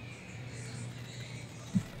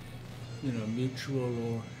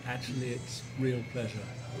 mutual, or actually it's real pleasure.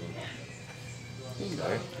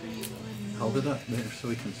 Okay. Hold it up there so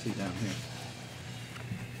we can see down here.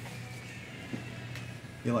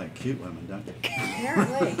 You like cute women, don't you?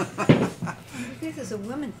 Apparently. This is a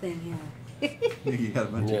woman thing here. You got a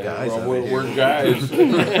bunch of Yeah, guys well, over here. we're guys.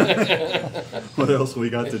 What else we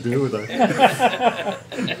got to do with it?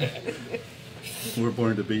 We're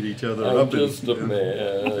born to beat each other I'm up just a and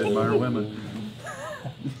man. admire women.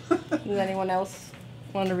 Does anyone else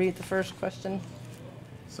want to read the first question?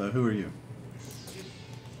 So who are you?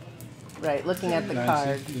 Right. Looking at the Nancy,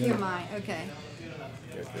 card. you You're know, mine, okay.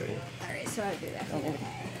 Okay. All right, so I'll do that.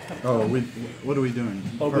 Oh, what are we doing?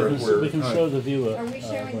 Oh, we can show the viewer Are we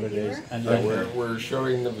showing what the it is. viewer? And So then we're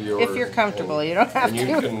showing the viewer. If you're comfortable, and- you don't have And you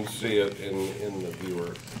to. can see it in the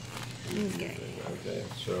viewer. Okay. Okay,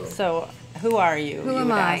 so. So, who are you? Who You am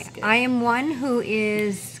would I? ask it. I am one who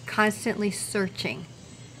is constantly searching.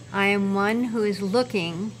 I am one who is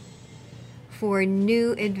looking for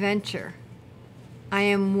new adventure. I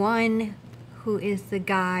am one who is the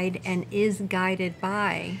guide and is guided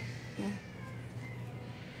by.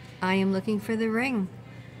 I am looking for the ring.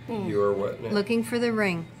 You are what now? Looking for the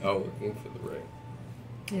ring. Oh, looking for the ring.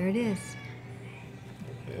 There it is.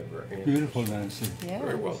 Okay, very beautiful, Nancy. Yeah.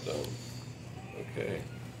 Very well done. Okay.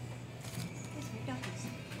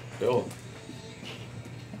 Bill.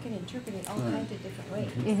 I can interpret it all kinds of different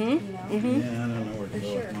ways. Mm-hmm. You know? Mm-hmm. Yeah, I don't know where to For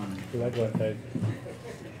go with sure. mine. You like what they?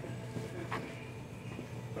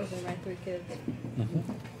 Those are my 3 kids.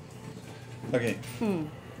 Okay. Hmm.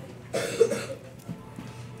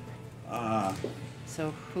 Uh,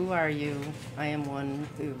 So, who are you? I am one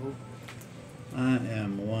who. I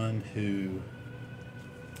am one who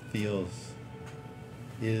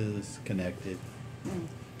is connected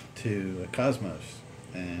to a cosmos,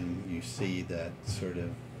 and you see that sort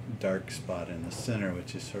of dark spot in the center,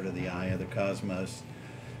 which is sort of the eye of the cosmos,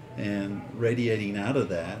 and radiating out of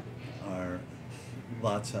that are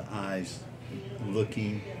lots of eyes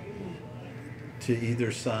looking to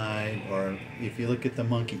either side, or if you look at the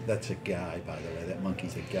monkey, that's a guy, by the way, that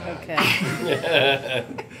monkey's a guy. Okay.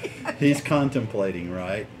 He's contemplating,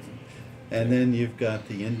 right? And then you've got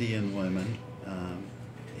the Indian women,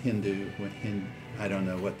 Hindu, I don't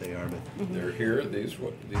know what they are, but They're here. These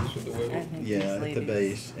are the I women. think yeah, these at the ladies-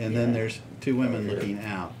 base. And then yeah. there's 2 women here. looking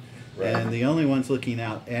out. Right. And the only ones looking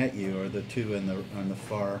out at you are the 2 on the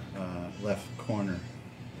far left corner,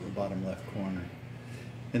 the bottom left corner.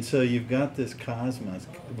 And so you've got this cosmos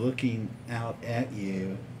looking out at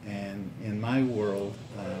you, and in my world,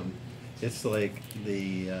 it's like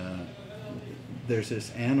there's this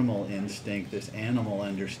animal instinct, this animal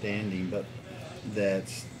understanding, but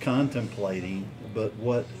that's contemplating, but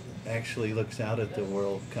what actually looks out at the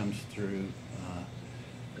world comes through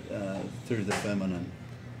the feminine,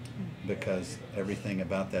 because everything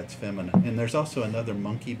about that's feminine. And there's also another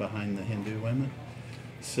monkey behind the Hindu women.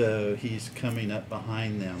 So he's coming up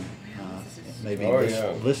behind them, maybe Oh,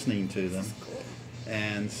 yeah. listening to them,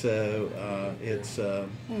 and so it's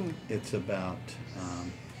about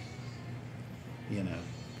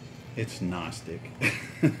it's Gnostic.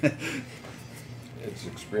 It's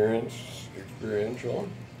experiential.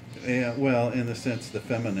 Yeah, well, in the sense the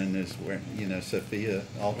feminine is where Sophia.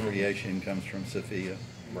 All creation comes from Sophia,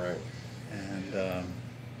 Right. and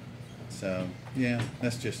so yeah,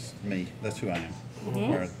 that's just me. That's who I am,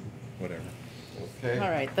 or whatever. Okay. All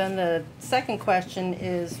right, then the second question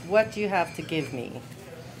is, what do you have to give me?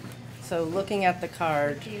 So, looking at the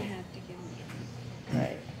card, Do you have to give me?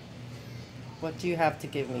 right? What do you have to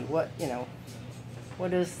give me? What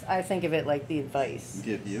is, I think of it like the advice.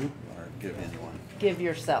 Give you or give anyone? Give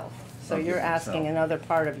yourself. So Oh, give you're asking yourself. another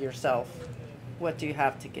part of yourself. What do you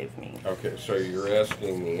have to give me? Okay, so you're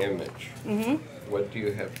asking the image. Mm-hmm. What do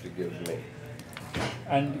you have to give me?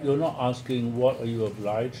 And you're not asking what are you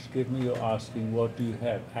obliged to give me. You're asking what do you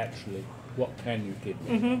have actually. What can you give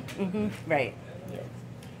me? Mm-hmm. Mm-hmm. Right. Yeah.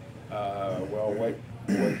 Well, what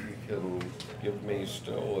you can give me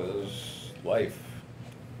still is life.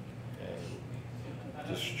 And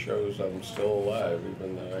just shows I'm still alive,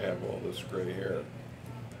 even though I have all this gray hair.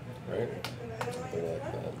 Right? Something like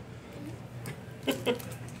that.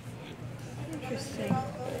 Interesting.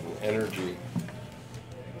 And energy,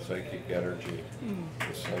 psychic energy,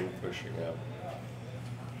 the sun pushing up.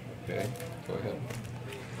 Okay, go ahead.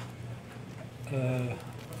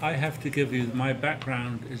 I have to give you, my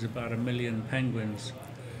background is about 1 million penguins,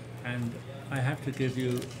 and I have to give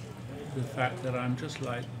you the fact that I'm just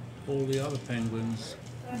like all the other penguins,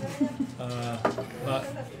 but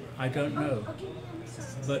I don't know.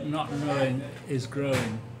 But not knowing is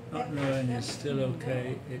growing. Not knowing is still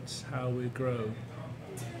okay, it's how we grow.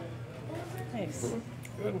 Nice.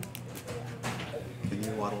 Good. Can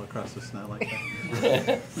you waddle across the snow like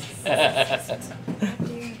that?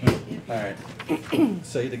 All right.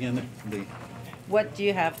 Say it again. What do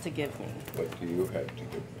you have to give me? What do you have to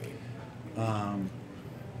give me?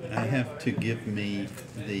 I have to give me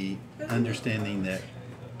the understanding that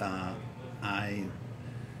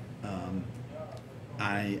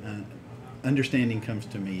understanding comes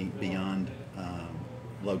to me beyond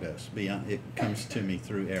logos. Beyond, it comes to me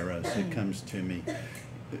through Eros. It comes to me.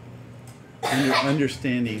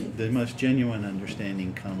 Understanding, the most genuine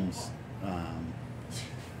understanding comes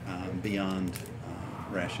beyond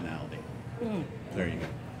rationality. There you go.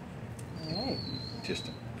 All right. Just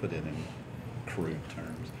to put it in crude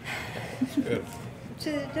terms. That's good. So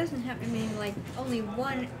it doesn't have, I mean, like, only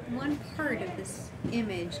one part of this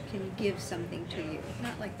image can give something to you,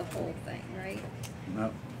 not like the whole thing, right?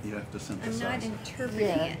 No, you have to I'm synthesize. not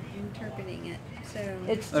Yeah. interpreting it, so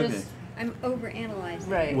It's Okay. just I'm overanalyzing.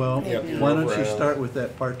 right. Well, Yep. why don't you Overanalyze. start with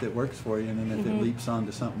that part that works for you, and then if it leaps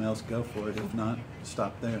onto something else, go for it. If not,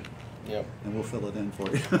 stop there, Yep. and we'll fill it in for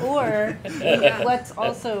you. Or Yeah. what's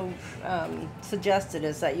also suggested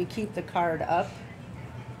is that you keep the card up,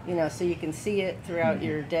 so you can see it throughout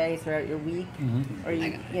your day, throughout your week, or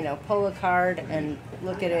you pull a card and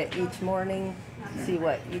look at it each morning, see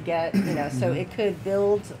what you get, so it could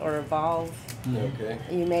build or evolve. Okay.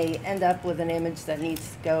 You may end up with an image that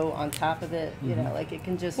needs to go on top of it, like it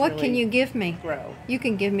can just What really can you give me? grow. You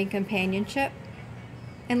can give me companionship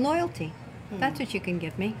and loyalty. That's what you can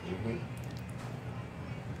give me.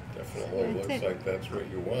 Definitely That's looks it. like that's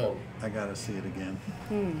what you want. I gotta see it again.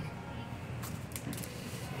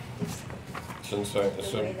 Since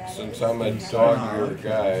I'm a dog-eared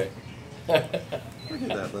guy. Look at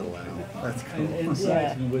that little owl. That's cool. And insight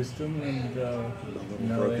Yeah. and wisdom and The little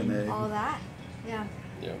broken knowing. egg. All that, yeah.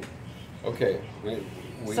 Yeah. Okay.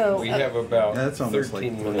 We So, have about That's almost like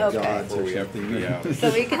 13 for the minutes Okay. before we have to be out.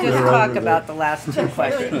 So we could just They're talk over about the last two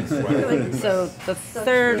questions. Right. So the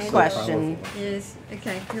third question, Is,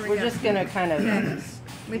 okay, here we we're go. just gonna kind of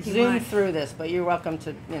With you, zoom Mike. through this, but you're welcome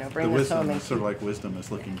to, The bring this home wisdom, and sort of keep. like wisdom,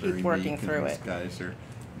 is looking keep very working meek, through and these it. guys are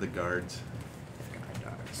the guards.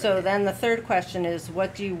 So then the third question is,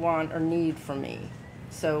 what do you want or need from me?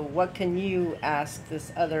 So what can you ask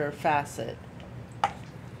this other facet?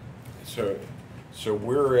 So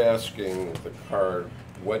we're asking the card,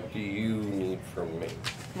 what do you need from me?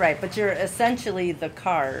 Right, but you're essentially the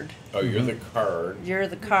card. Oh, you're the card. You're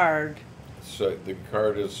the card, So the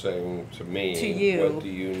card is saying to me, To you. what do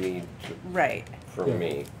you need right. from Yeah.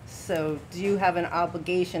 me? So do you have an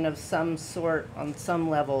obligation of some sort on some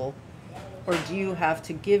level, or do you have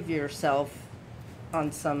to give yourself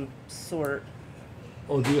on some sort?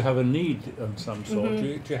 Or do you have a need of some sort?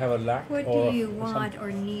 Do you have a lack What or do you some- want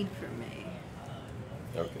or need from me?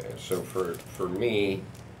 Okay, so for me,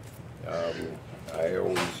 I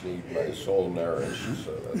always need my soul nourished,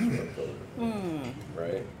 so that's what I voted.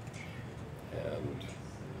 Right? And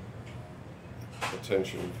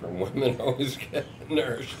attention from women always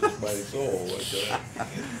nourishes my soul.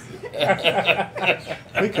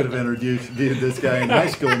 We could have introduced this guy in high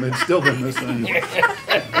school and it'd still been the same.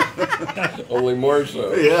 Only more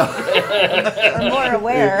so. Yeah, Or more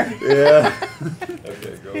aware? yeah.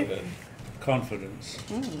 Okay, go ahead. Confidence.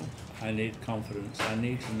 I need confidence. I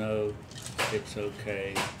need to know it's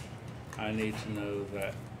okay. I need to know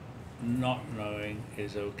that not knowing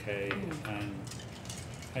is okay, and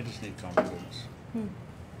I just need confidence.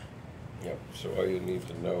 Yep, so all you need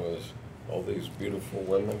to know is all these beautiful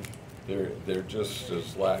women, they're just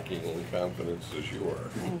as lacking in confidence as you are.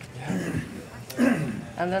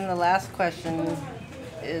 And then the last question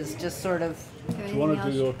is just sort of, Do Do you want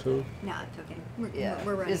to do your else? two? No, it's okay. We're yeah,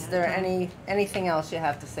 running is out of there time. anything else you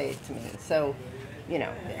have to say to me? So,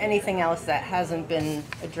 anything else that hasn't been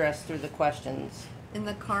addressed through the questions? In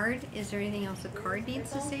the card, is there anything else the card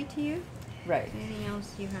needs to say to you? Right. Anything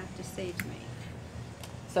else you have to say to me?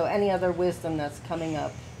 So any other wisdom that's coming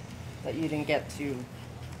up that you didn't get to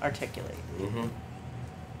articulate? Mm-hmm.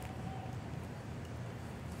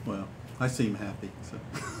 Well, I seem happy, so.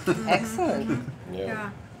 Excellent.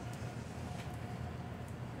 Yeah.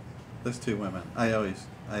 Those two women, I like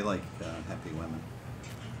happy women.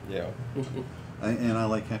 Yeah. And I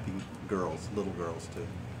like happy girls, little girls too.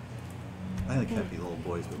 I like happy little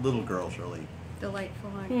boys, but little girls really. Delightful,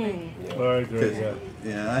 aren't they? Yeah. Very good. Yeah.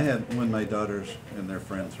 Yeah, I had, when my daughters and their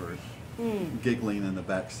friends were giggling in the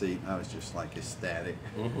back seat, I was just like ecstatic.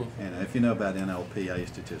 And if you know about NLP,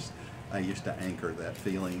 I used to anchor that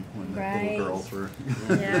feeling when the Right. little girls were.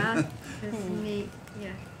 Yeah, it's neat, yeah.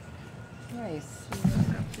 Nice. You look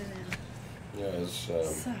up to them. Yeah,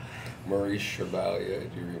 it's Maurice Chevalier,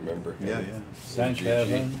 do you remember him? Yeah, yeah. Thank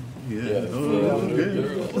heaven. Yeah. Yeah. Oh,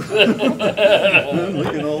 we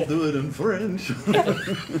can all do it in French. So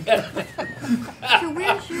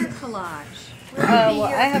where's your collage? Where would be well,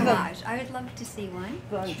 your I have a collage? I would love to see one.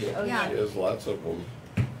 She, Yeah. she has lots of them.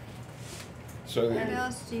 So What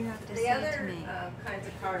else do you have to The say other to me? kinds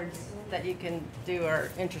of cards that you can do are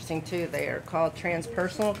interesting too. They are called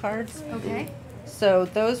transpersonal cards. Okay, So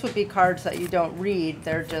those would be cards that you don't read.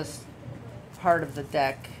 They're just part of the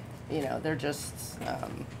deck. They're just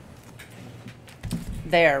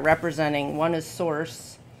there representing. One is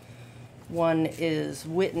source, One is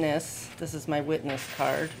witness. This is my witness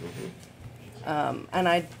card.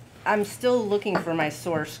 And I'm still looking for my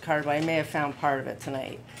source card, but I may have found part of it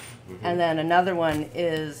tonight. And then another one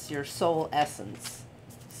is your soul essence.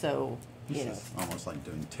 So, you know, Almost like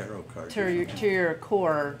doing tarot cards. to your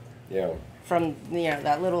core, Yeah. from, you know,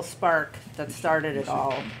 that little spark that started it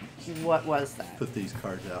all. What was that? Put these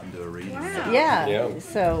cards out and do a reading. Wow. Yeah. Yeah.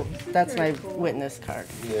 So that's my witness card.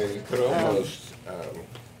 Yeah, you could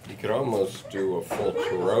almost do a full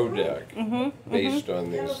tarot deck based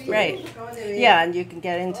on these things. Right. Yeah, and you can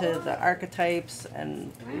get into the archetypes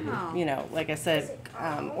and, Wow. you know, like I said,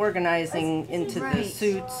 organizing into the Right.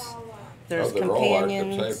 suits. There's they're all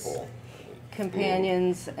companions. archetypal.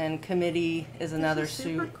 Companions and committee is another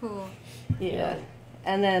Super suit. cool. Yeah.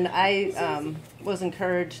 And then I was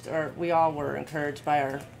encouraged, or we all were encouraged by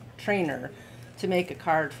our trainer to make a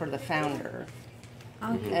card for the founder.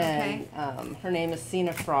 Okay. And her name is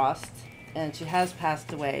Sina Frost, and she has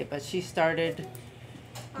passed away, but she started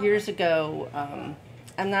years ago.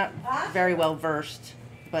 I'm not very well versed,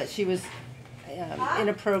 but she was in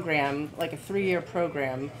a program, like a 3-year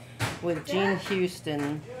program, with Gene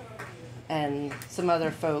Houston and some other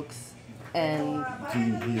folks. And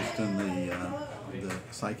Gene Houston, the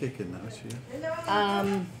psychic, and that was she?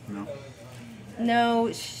 No.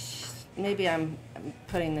 no, maybe I'm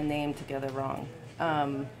putting the name together wrong.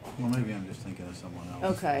 Well, maybe I'm just thinking of someone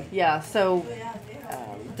else. Okay, yeah, so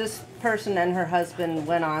this person and her husband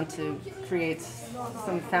went on to create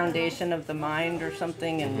some foundation of the mind or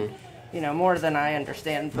something, and, you know, more than I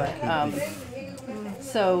understand, but,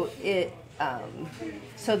 so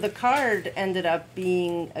so the card ended up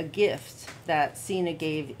being a gift that Sina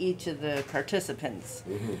gave each of the participants.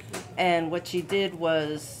 And what she did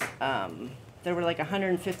was, there were like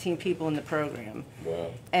 115 people in the program.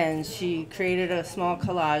 Wow. And she created a small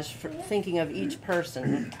collage for thinking of each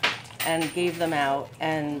person and gave them out.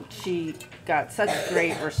 And she got such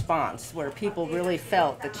great response where people really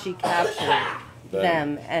felt that she captured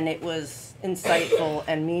them, and it was insightful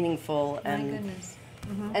and meaningful. My And goodness.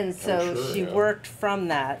 and so sure, she yeah. worked from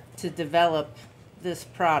that to develop this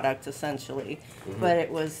product essentially. But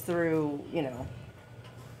it was through, you know,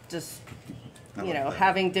 just, I you like know, that.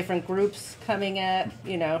 having different groups coming at,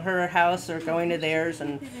 you know, her house or going to theirs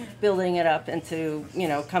and building it up into, you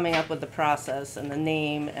know, coming up with the process and the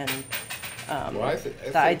name and Well, I think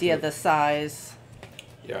the idea of the size.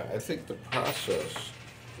 Yeah, I think the process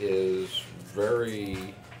is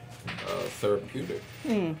very therapeutic.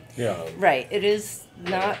 Yeah. Right. It is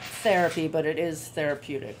not therapy, but it is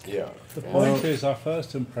therapeutic. Yeah. The point is our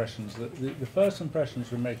first impressions, the first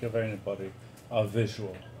impressions we make of anybody are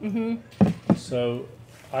visual. So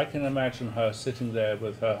I can imagine her sitting there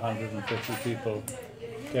with her 150 people,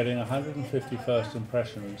 getting 150 first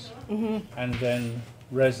impressions, and then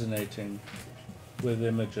resonating with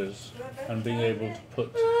images and being able to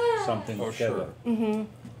put something Oh, together sure.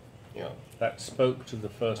 Yeah. that spoke to the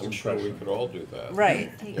first I'm sure impression. we could all do that.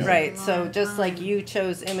 Right. Takes a Right. So long just like time. you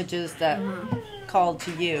chose images that called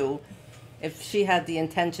to you, if she had the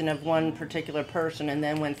intention of one particular person and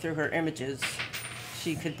then went through her images,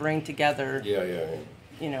 she could bring together, Yeah, yeah, yeah.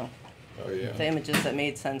 you know, Oh, yeah. the images that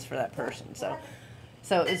made sense for that person.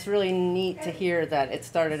 So it's really neat to hear that it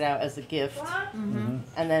started out as a gift, and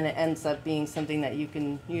then it ends up being something that you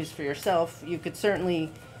can use for yourself. You could certainly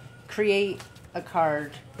create a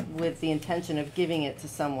card with the intention of giving it to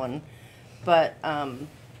someone, but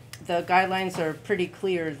the guidelines are pretty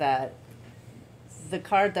clear that the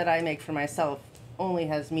card that I make for myself only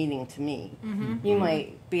has meaning to me. You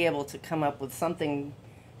might be able to come up with something,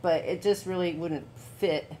 but it just really wouldn't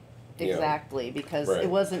fit Yeah. exactly because Right. it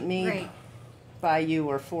wasn't made Right. by you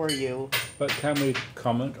or for you. But can we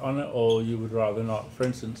comment on it, or you would rather not? For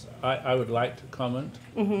instance, I would like to comment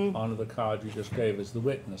on the card you just gave us, the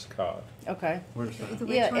witness card. Okay. Where's that? Which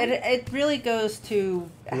Yeah, one? it really goes to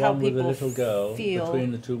The how one with the people little girl feel.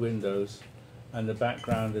 between the two windows, and the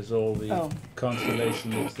background is all the Oh.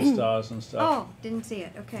 constellation, it's the stars and stuff. Oh, didn't see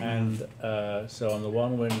it. Okay. And so on the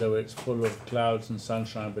one window it's full of clouds and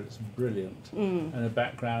sunshine, but it's brilliant. And the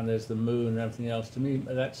background there's the moon and everything else. To me,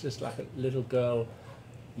 that's just like a little girl,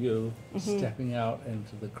 you stepping out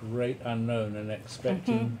into the great unknown and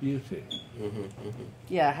expecting beauty.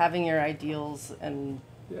 Yeah, having your ideals and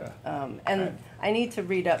Yeah. and I need to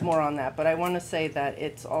read up more on that, but I want to say that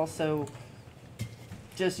it's also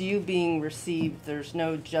just you being received. There's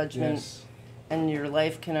no judgment, Yes. and your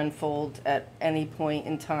life can unfold at any point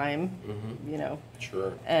in time. You know,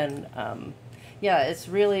 Sure. and yeah, it's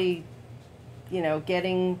really, you know,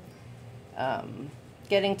 getting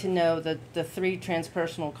to know the 3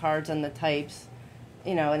 transpersonal cards and the types,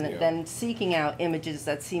 you know, and Yeah. then seeking out images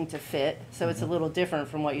that seem to fit. So it's a little different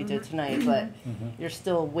from what you did tonight, but you're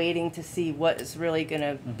still waiting to see what is really going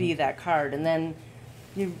to be that card. And then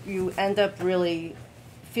you end up really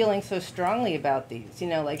feeling so strongly about these, you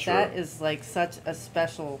know, like Sure. that is like such a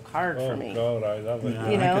special card for Oh me. God, I love it. Yeah,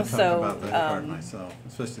 You know, I could talk so, about that card um, myself,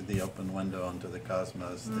 especially the open window onto the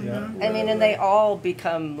cosmos. Yeah. I mean, and they all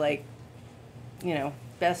become like, you know,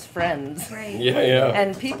 best friends. Right. Yeah, yeah.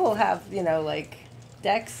 And people have, you know, like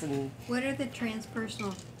decks and What are the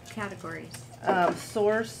transpersonal categories?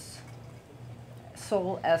 source,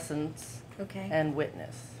 soul essence, Okay. and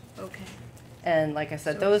witness. Okay. And like I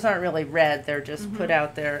said, those aren't really read, they're just put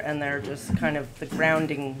out there and they're just kind of the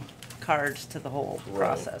grounding cards to the whole Right.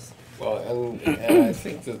 process. Well, and I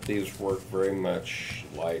think that these work very much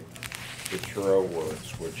like the tarot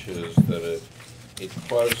works, which is that it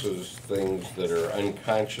causes things that are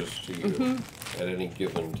unconscious to you at any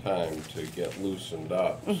given time to get loosened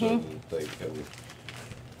up so that they can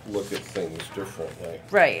look at things differently.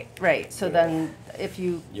 Right, right. So Yeah. then if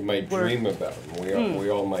you You might were- dream about them. We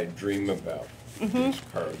all might dream about these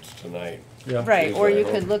cards tonight. Yeah. Right, or Jeez, I you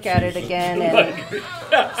hope could look at it Jesus again and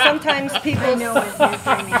sometimes people I know what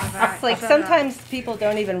you're dreaming about. it's like Shut sometimes people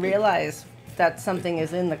don't even realize that something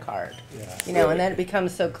is in the card. Yeah. You know, Right. and then it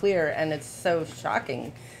becomes so clear and it's so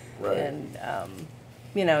shocking. Right. And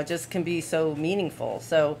you know, just can be so meaningful.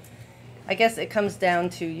 So I guess it comes down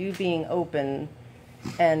to you being open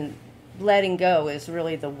and letting go is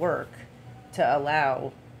really the work to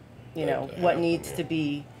allow, you That know, to what happen, needs yeah. to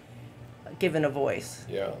be given a voice.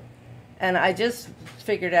 Yeah. And I just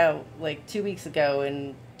figured out like 2 weeks ago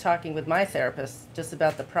in talking with my therapist just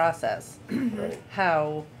about the process, Right.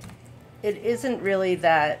 how it isn't really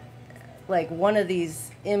that like one of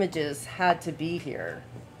these images had to be here.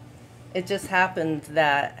 It just happened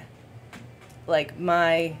that like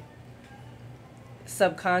my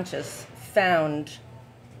subconscious found,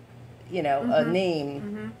 you know, a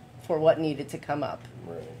name for what needed to come up.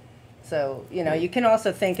 Right. So, you know, you can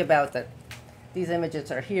also think about that these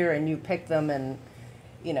images are here and you pick them and,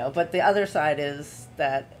 you know, but the other side is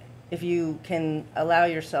that if you can allow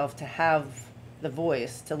yourself to have the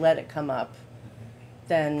voice, to let it come up,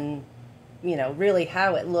 then, you know, really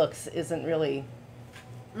how it looks isn't really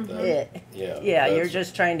it. Yeah. Yeah, you're that's-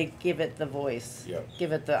 just trying to give it the voice. Yep.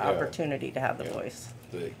 Give it the Yeah. opportunity to have the Yeah. voice.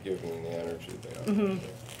 The giving the energy there.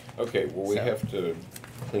 Okay, well, we So. have to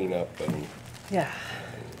clean up and Yeah.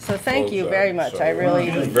 So thank close you out, very much. so- I really.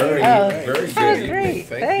 Very, Oh, very that good was evening. great.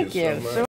 Thank you you. so much. So